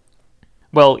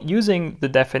 Well, using the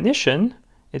definition,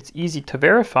 it's easy to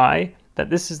verify that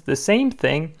this is the same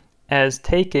thing as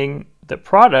taking the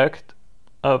product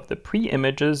of the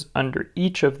preimages under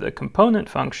each of the component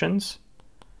functions.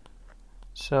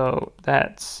 So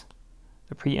that's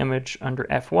the preimage under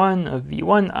f1 of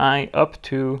v1i up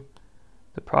to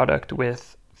the product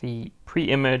with the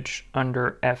preimage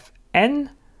under fn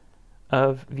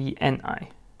of vni.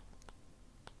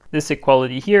 This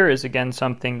equality here is again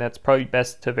something that's probably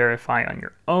best to verify on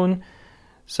your own.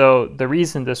 So the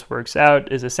reason this works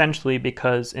out is essentially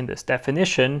because in this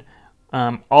definition,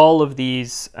 all of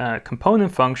these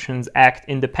component functions act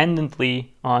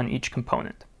independently on each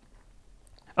component.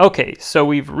 Okay, so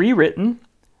we've rewritten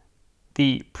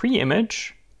the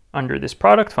preimage under this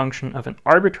product function of an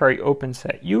arbitrary open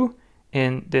set U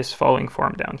in this following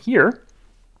form down here.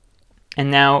 And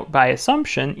now, by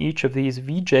assumption, each of these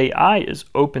vji is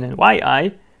open in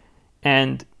yi,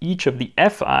 and each of the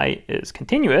fi is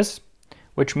continuous,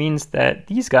 which means that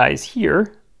these guys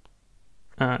here,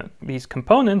 these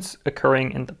components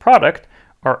occurring in the product,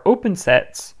 are open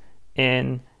sets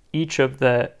in each of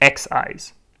the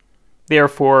xi's.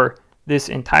 Therefore, this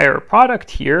entire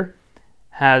product here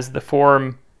has the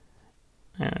form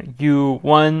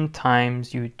u1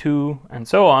 times u2 and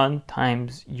so on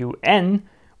times un,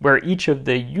 where each of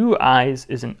the ui's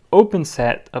is an open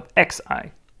set of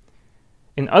xi.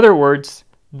 In other words,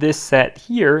 this set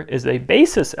here is a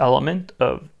basis element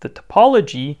of the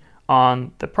topology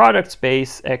on the product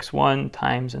space x1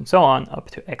 times and so on up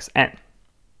to xn.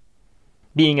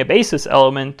 Being a basis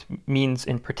element means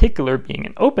in particular being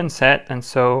an open set, and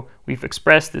so we've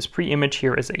expressed this preimage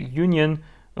here as a union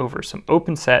over some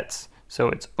open sets, so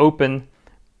it's open,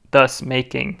 thus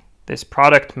making this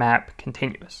product map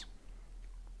continuous.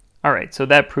 All right, so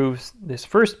that proves this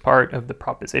first part of the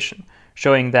proposition,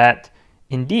 showing that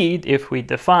indeed, if we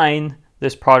define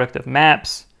this product of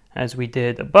maps as we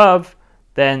did above,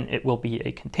 then it will be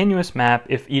a continuous map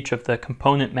if each of the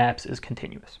component maps is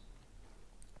continuous.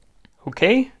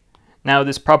 Okay, now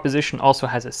this proposition also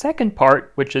has a second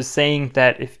part, which is saying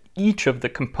that if each of the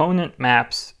component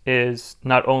maps is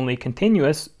not only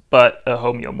continuous, but a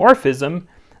homeomorphism,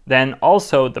 then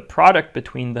also the product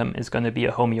between them is going to be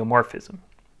a homeomorphism.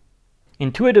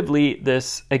 Intuitively,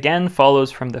 this again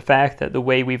follows from the fact that the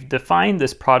way we've defined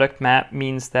this product map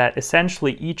means that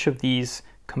essentially each of these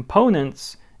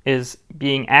components is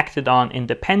being acted on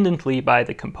independently by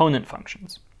the component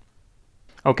functions.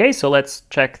 Okay, so let's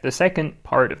check the second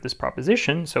part of this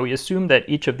proposition. So we assume that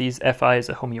each of these fi is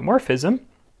a homeomorphism.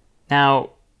 Now,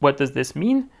 what does this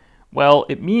mean? Well,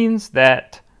 it means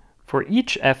that for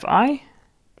each fi,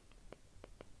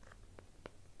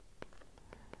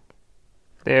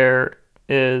 there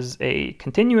is a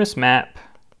continuous map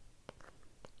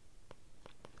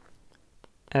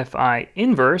fi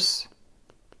inverse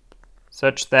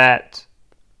such that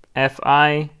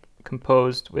fi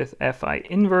composed with fi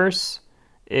inverse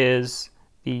is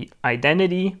the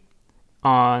identity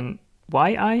on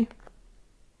yi,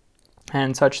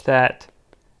 and such that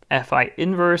fi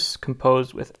inverse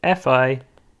composed with fi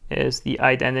is the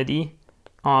identity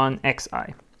on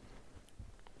xi.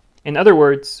 In other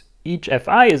words, each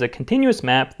fi is a continuous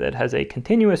map that has a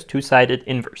continuous two-sided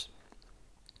inverse.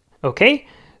 Okay,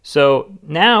 so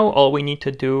now all we need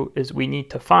to do is we need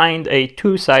to find a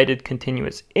two-sided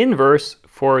continuous inverse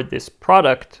for this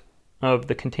product of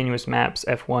the continuous maps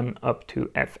f1 up to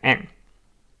fn.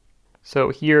 So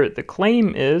here the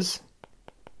claim is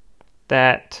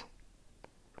that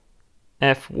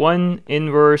f1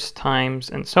 inverse times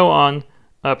and so on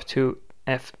up to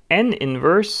fn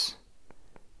inverse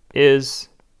is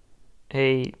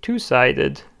a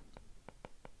two-sided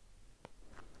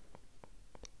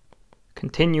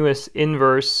continuous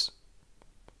inverse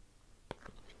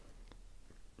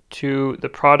to the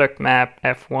product map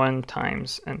f1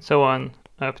 times and so on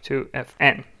up to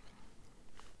fn.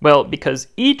 Well, because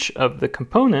each of the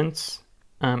components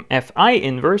fi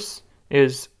inverse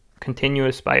is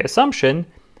continuous by assumption,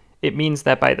 it means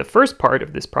that by the first part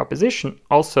of this proposition,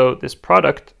 also this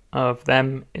product of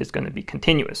them is going to be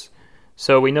continuous.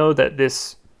 So we know that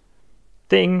this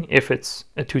thing, if it's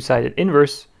a two-sided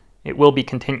inverse, it will be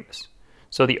continuous.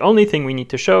 So the only thing we need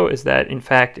to show is that, in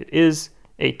fact, it is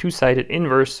a two-sided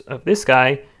inverse of this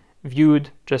guy viewed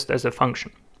just as a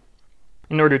function.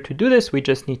 In order to do this, we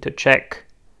just need to check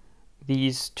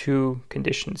these two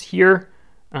conditions here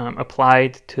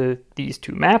applied to these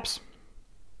two maps.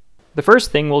 The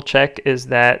first thing we'll check is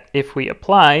that if we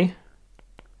apply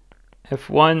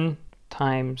f1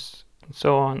 times and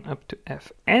so on up to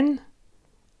fn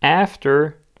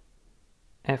after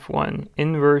f1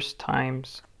 inverse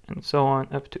times and so on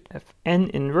up to fn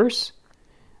inverse,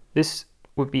 this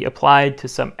would be applied to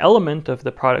some element of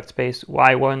the product space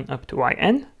y1 up to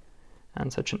yn,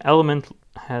 and such an element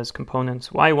has components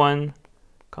y1,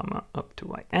 comma, up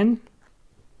to yn.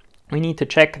 We need to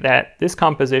check that this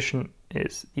composition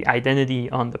is the identity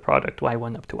on the product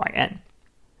y1 up to yn.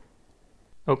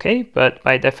 Okay, but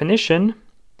by definition,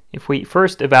 if we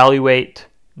first evaluate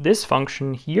this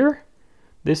function here,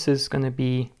 this is going to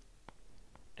be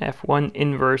f1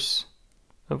 inverse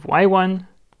of y1,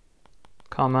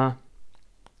 comma,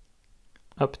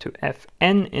 up to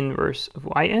fn inverse of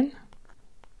yn.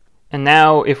 And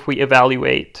now if we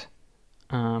evaluate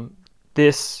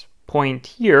this point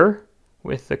here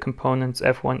with the components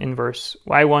f1 inverse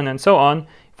y1 and so on,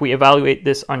 if we evaluate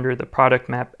this under the product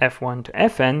map f1 to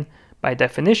fn, by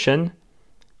definition,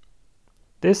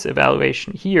 this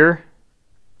evaluation here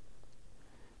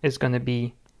is going to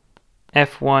be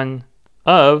f1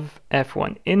 of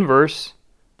f1 inverse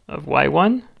of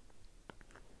y1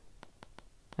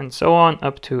 and so on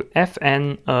up to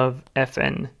fn of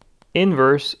fn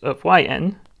inverse of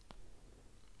yn.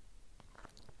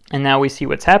 And now we see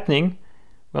what's happening.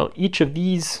 Well, each of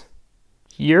these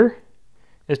here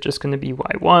is just going to be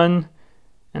y1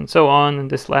 and so on, and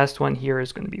this last one here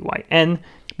is going to be yn,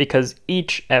 because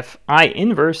each fi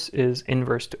inverse is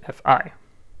inverse to fi.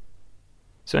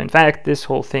 So in fact, this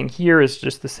whole thing here is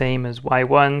just the same as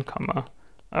y1, comma,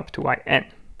 up to yn.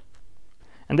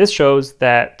 And this shows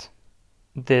that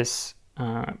this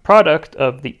product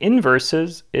of the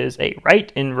inverses is a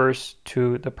right inverse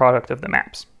to the product of the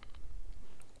maps.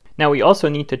 Now we also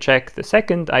need to check the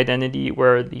second identity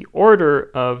where the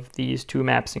order of these two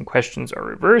maps in questions are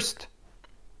reversed.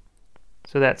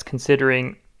 So that's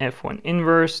considering f1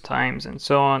 inverse times and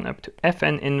so on up to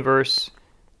fn inverse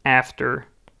after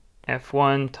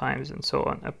f1 times and so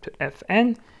on up to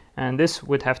fn. And this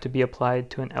would have to be applied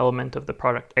to an element of the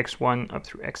product x1 up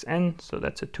through xn. So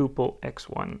that's a tuple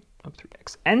x1 up through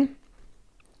xn.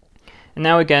 And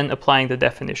now again, applying the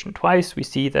definition twice, we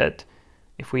see that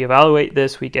if we evaluate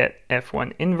this, we get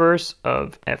f1 inverse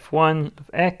of f1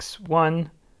 of x1,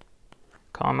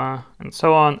 comma, and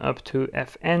so on up to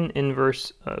fn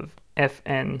inverse of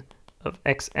fn of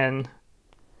xn,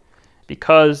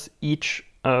 because each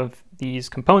of these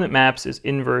component maps is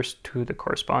inverse to the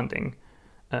corresponding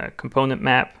component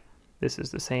map. This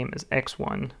is the same as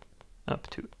x1 up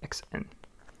to xn.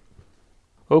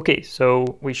 Okay,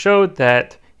 so we showed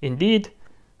that indeed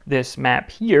this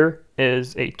map here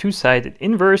is a two-sided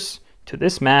inverse to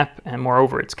this map, and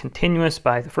moreover it's continuous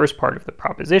by the first part of the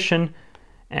proposition,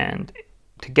 and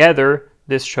together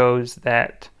this shows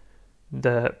that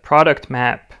the product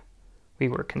map we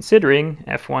were considering,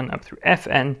 f1 up through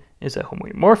fn, is a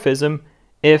homeomorphism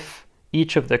if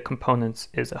each of the components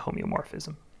is a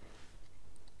homeomorphism.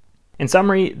 In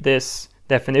summary, this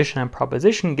definition and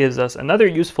proposition gives us another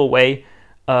useful way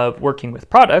of working with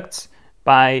products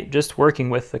by just working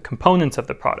with the components of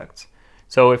the products.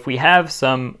 So if we have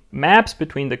some maps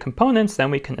between the components, then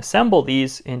we can assemble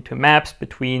these into maps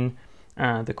between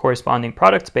the corresponding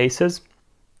product spaces,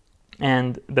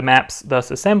 and the maps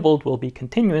thus assembled will be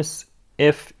continuous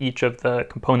if each of the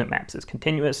component maps is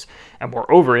continuous, and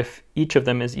moreover, if each of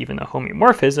them is even a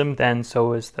homeomorphism, then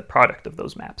so is the product of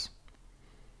those maps.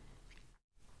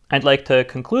 I'd like to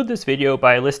conclude this video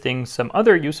by listing some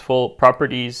other useful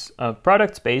properties of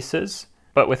product spaces,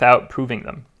 but without proving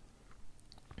them.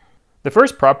 The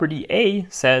first property, A,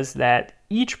 says that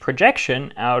each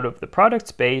projection out of the product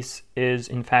space is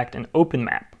in fact an open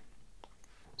map.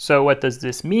 So what does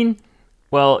this mean?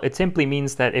 Well, it simply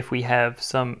means that if we have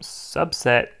some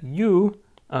subset U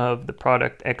of the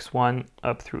product x1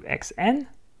 up through xn,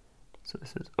 so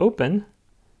this is open,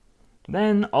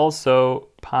 then also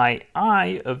pi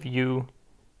I of U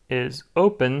is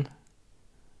open,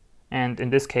 and in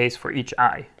this case for each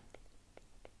I.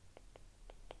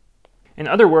 In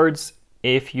other words,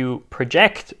 if you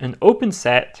project an open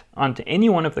set onto any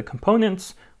one of the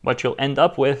components, what you'll end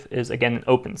up with is again an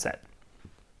open set.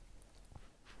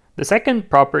 The second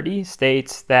property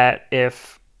states that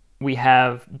if we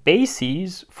have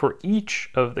bases for each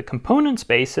of the component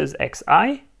spaces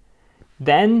xi,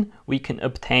 then we can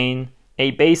obtain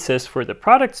a basis for the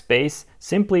product space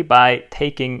simply by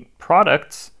taking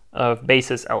products of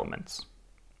basis elements.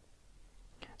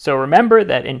 So remember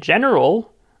that in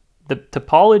general, the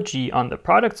topology on the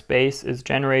product space is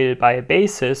generated by a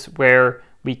basis where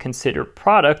we consider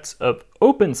products of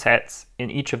open sets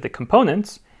in each of the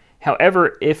components,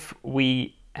 However, if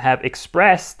we have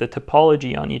expressed the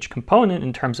topology on each component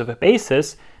in terms of a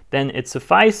basis, then it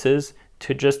suffices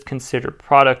to just consider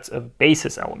products of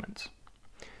basis elements.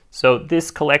 So this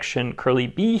collection curly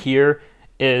B here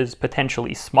is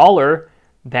potentially smaller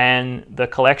than the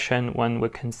collection one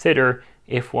would consider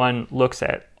if one looks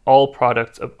at all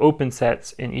products of open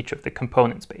sets in each of the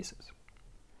component spaces.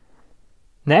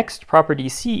 Next, property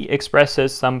C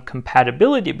expresses some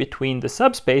compatibility between the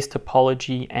subspace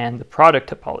topology and the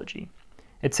product topology.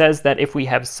 It says that if we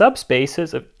have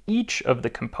subspaces of each of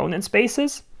the component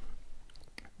spaces,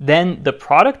 then the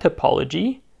product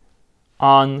topology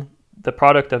on the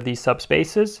product of these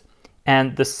subspaces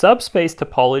and the subspace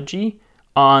topology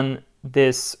on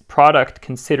this product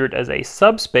considered as a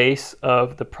subspace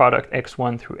of the product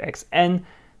x1 through xn,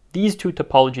 these two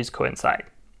topologies coincide.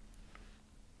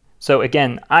 So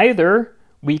again, either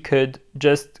we could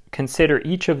just consider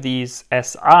each of these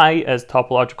Si as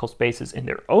topological spaces in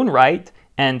their own right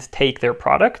and take their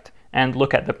product and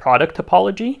look at the product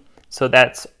topology. So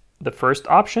that's the first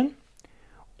option.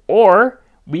 Or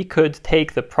we could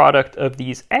take the product of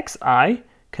these Xi,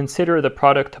 consider the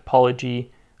product topology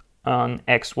on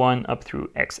x1 up through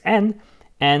xn,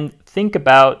 and think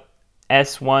about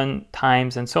S1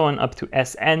 times and so on up to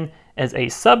Sn as a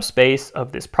subspace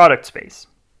of this product space.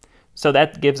 So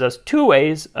that gives us two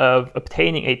ways of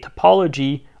obtaining a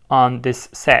topology on this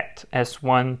set,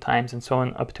 S1 times and so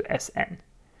on up to Sn.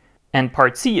 And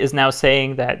part C is now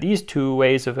saying that these two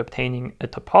ways of obtaining a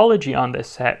topology on this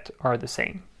set are the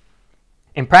same.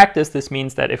 In practice, this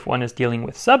means that if one is dealing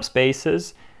with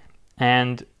subspaces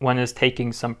and one is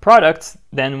taking some products,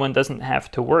 then one doesn't have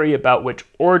to worry about which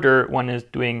order one is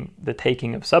doing the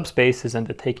taking of subspaces and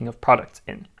the taking of products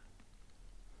in.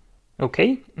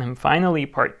 Okay, and finally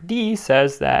part D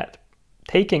says that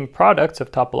taking products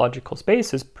of topological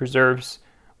spaces preserves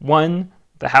one,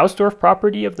 the Hausdorff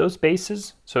property of those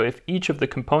spaces. So if each of the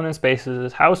component spaces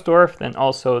is Hausdorff, then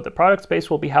also the product space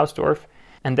will be Hausdorff.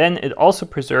 And then it also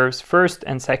preserves first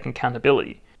and second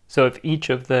countability. So if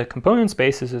each of the component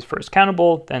spaces is first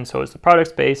countable, then so is the product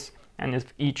space. And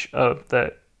if each of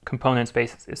the component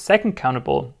spaces is second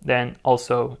countable, then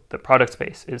also the product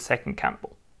space is second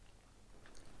countable.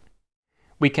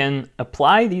 We can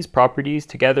apply these properties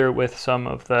together with some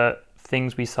of the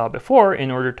things we saw before in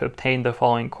order to obtain the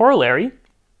following corollary.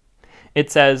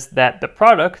 It says that the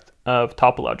product of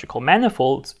topological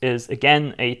manifolds is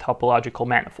again a topological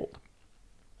manifold.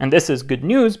 And this is good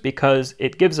news because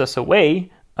it gives us a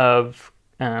way of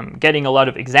getting a lot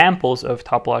of examples of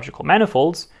topological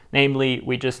manifolds. Namely,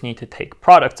 we just need to take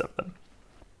products of them.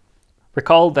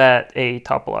 Recall that a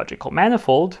topological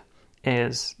manifold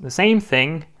is the same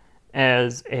thing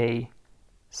as a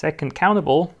second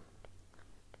countable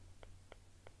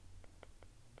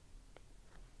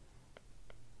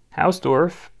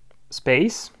Hausdorff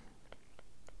space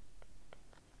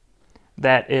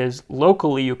that is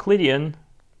locally Euclidean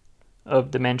of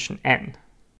dimension n.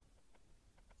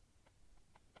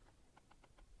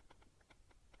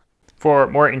 For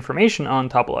more information on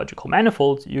topological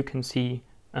manifolds, you can see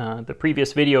the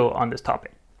previous video on this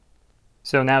topic.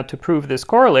 So now to prove this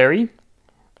corollary,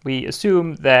 we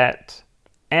assume that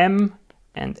M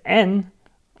and N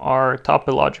are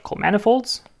topological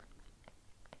manifolds.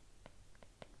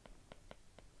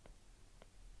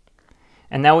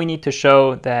 And now we need to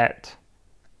show that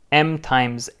M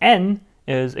times N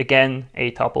is again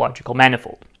a topological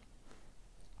manifold.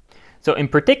 So in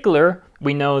particular,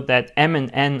 we know that M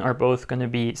and N are both going to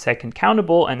be second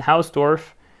countable and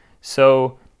Hausdorff.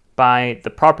 So by the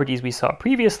properties we saw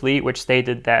previously, which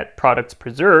stated that products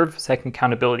preserve second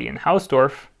countability and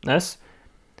Hausdorffness,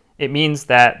 it means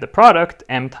that the product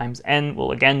M times N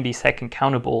will again be second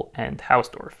countable and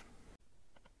Hausdorff.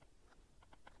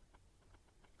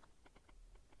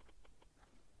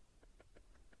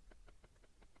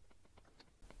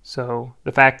 So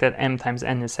the fact that M times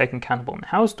N is second countable in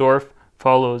Hausdorff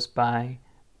follows by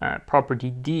property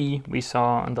D we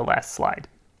saw on the last slide.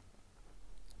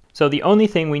 So the only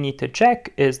thing we need to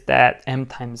check is that M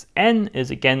times N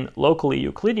is again locally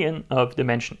Euclidean of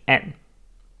dimension n.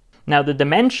 Now the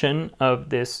dimension of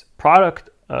this product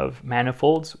of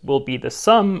manifolds will be the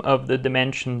sum of the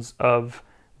dimensions of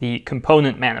the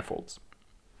component manifolds.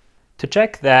 To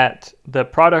check that the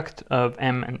product of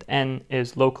M and N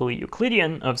is locally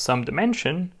Euclidean of some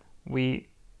dimension, we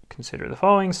consider the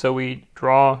following. So we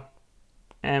draw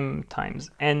M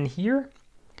times N here,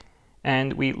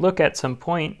 and we look at some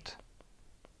point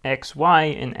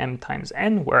xy in M times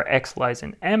N, where x lies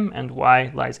in M and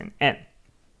y lies in N.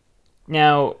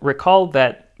 Now recall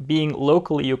that being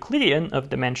locally Euclidean of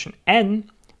dimension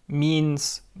n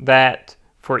means that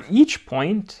for each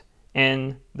point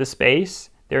in the space,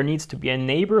 there needs to be a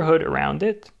neighborhood around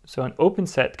it, so an open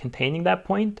set containing that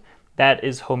point, that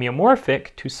is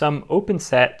homeomorphic to some open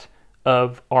set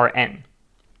of Rn.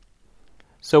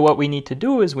 So what we need to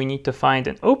do is we need to find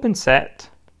an open set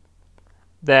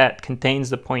that contains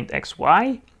the point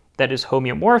xy that is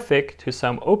homeomorphic to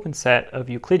some open set of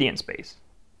Euclidean space.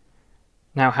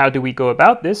 Now, how do we go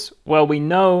about this? Well, we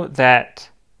know that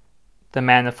the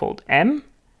manifold M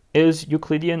is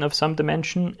Euclidean of some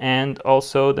dimension, and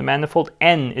also the manifold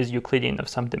N is Euclidean of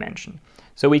some dimension.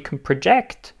 So we can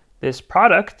project this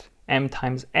product, M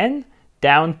times N,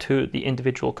 down to the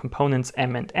individual components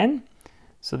M and N.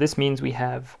 So this means we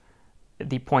have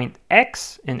the point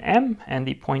X in M and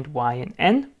the point Y in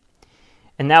N.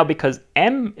 And now because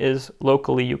M is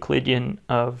locally Euclidean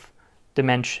of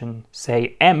dimension,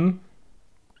 say, M,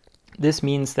 this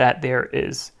means that there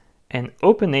is an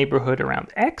open neighborhood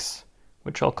around X,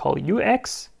 which I'll call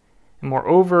Ux, and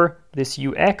moreover, this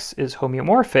Ux is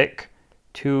homeomorphic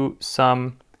to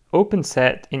some open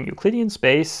set in Euclidean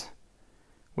space,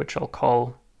 which I'll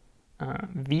call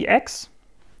Vx.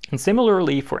 And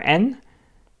similarly for N,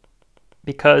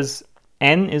 because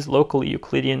N is locally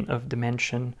Euclidean of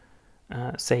dimension,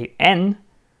 say, N,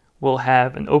 we'll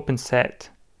have an open set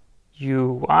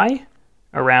Uy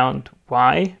around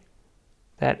Y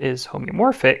that is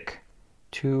homeomorphic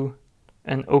to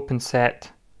an open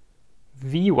set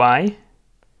Vy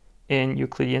in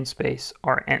Euclidean space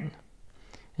Rn.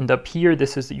 And up here,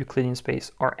 this is the Euclidean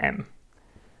space Rm,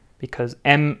 because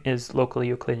M is locally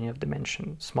Euclidean of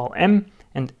dimension small m,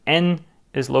 and N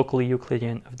is locally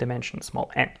Euclidean of dimension small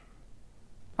n.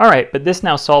 All right, but this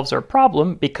now solves our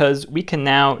problem because we can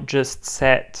now just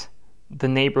set the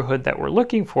neighborhood that we're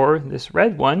looking for, this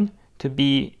red one, to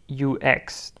be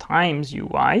Ux times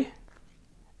Uy.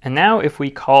 And now if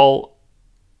we call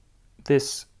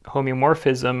this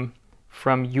homeomorphism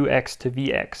from Ux to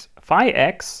Vx phi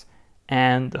x,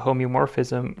 and the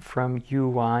homeomorphism from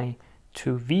Uy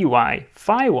to Vy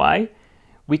phi y,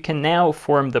 we can now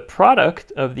form the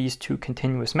product of these two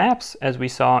continuous maps, as we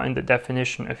saw in the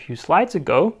definition a few slides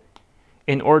ago,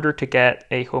 in order to get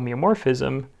a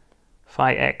homeomorphism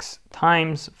phi x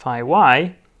times phi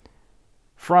y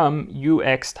from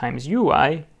Ux times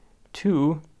Uy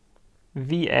to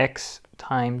Vx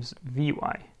times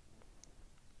Vy.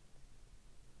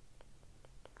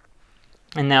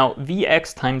 And now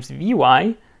Vx times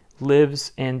Vy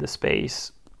lives in the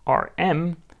space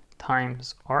Rm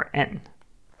times Rn.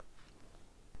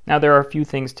 Now there are a few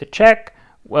things to check.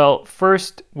 Well,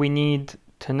 first we need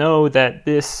to know that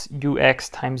this Ux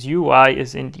times Uy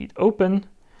is indeed open,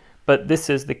 but this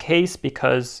is the case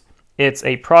because it's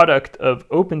a product of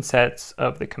open sets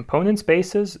of the component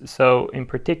spaces. So in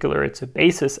particular, it's a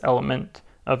basis element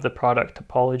of the product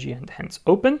topology and hence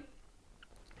open.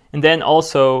 And then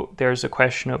also there's a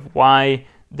question of why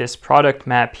this product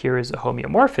map here is a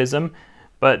homeomorphism,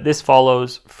 but this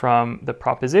follows from the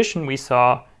proposition we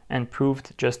saw and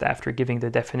proved just after giving the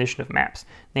definition of maps.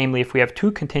 Namely, if we have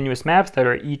two continuous maps that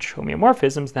are each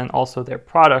homeomorphisms, then also their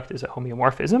product is a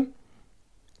homeomorphism.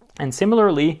 And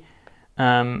similarly,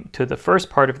 to the first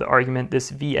part of the argument,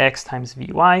 this Vx times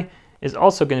Vy is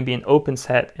also going to be an open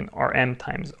set in Rm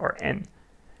times Rn.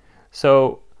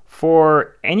 So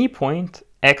for any point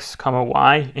x,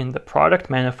 y in the product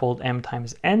manifold M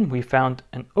times N, we found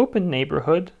an open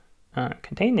neighborhood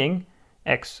containing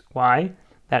x, y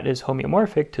that is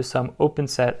homeomorphic to some open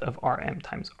set of Rm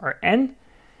times Rn.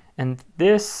 And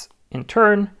this, in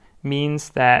turn, means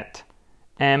that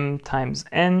M times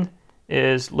N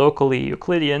is locally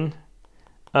Euclidean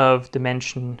of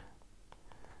dimension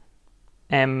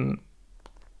M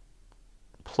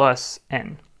plus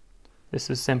N. This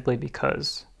is simply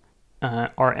because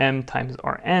Rm times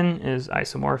Rn is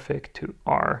isomorphic to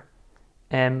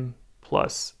Rm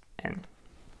plus N.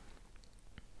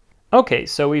 Okay,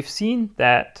 so we've seen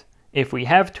that if we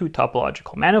have two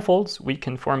topological manifolds, we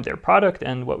can form their product,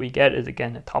 and what we get is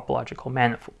again a topological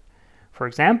manifold. For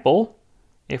example,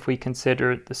 if we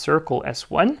consider the circle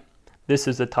S1, this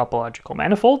is a topological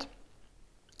manifold,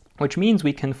 which means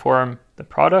we can form the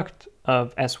product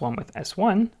of S1 with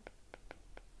S1,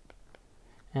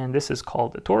 and this is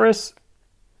called the torus,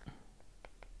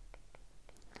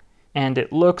 and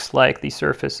it looks like the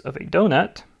surface of a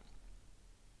donut.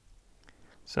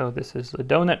 So this is the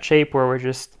donut shape where we're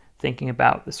just thinking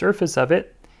about the surface of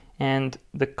it, and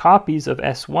the copies of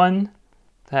S1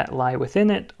 that lie within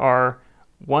it are,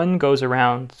 one goes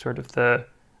around sort of the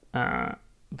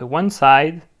one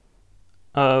side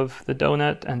of the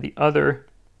donut and the other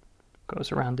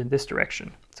goes around in this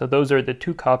direction. So those are the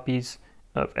two copies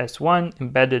of S1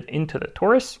 embedded into the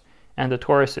torus, and the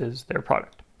torus is their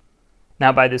product.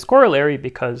 Now by this corollary,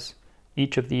 because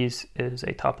each of these is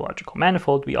a topological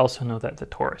manifold, we also know that the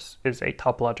torus is a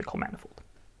topological manifold.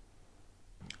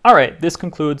 All right, this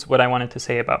concludes what I wanted to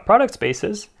say about product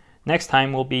spaces. Next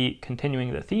time we'll be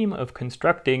continuing the theme of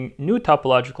constructing new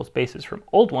topological spaces from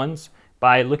old ones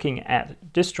by looking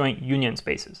at disjoint union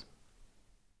spaces.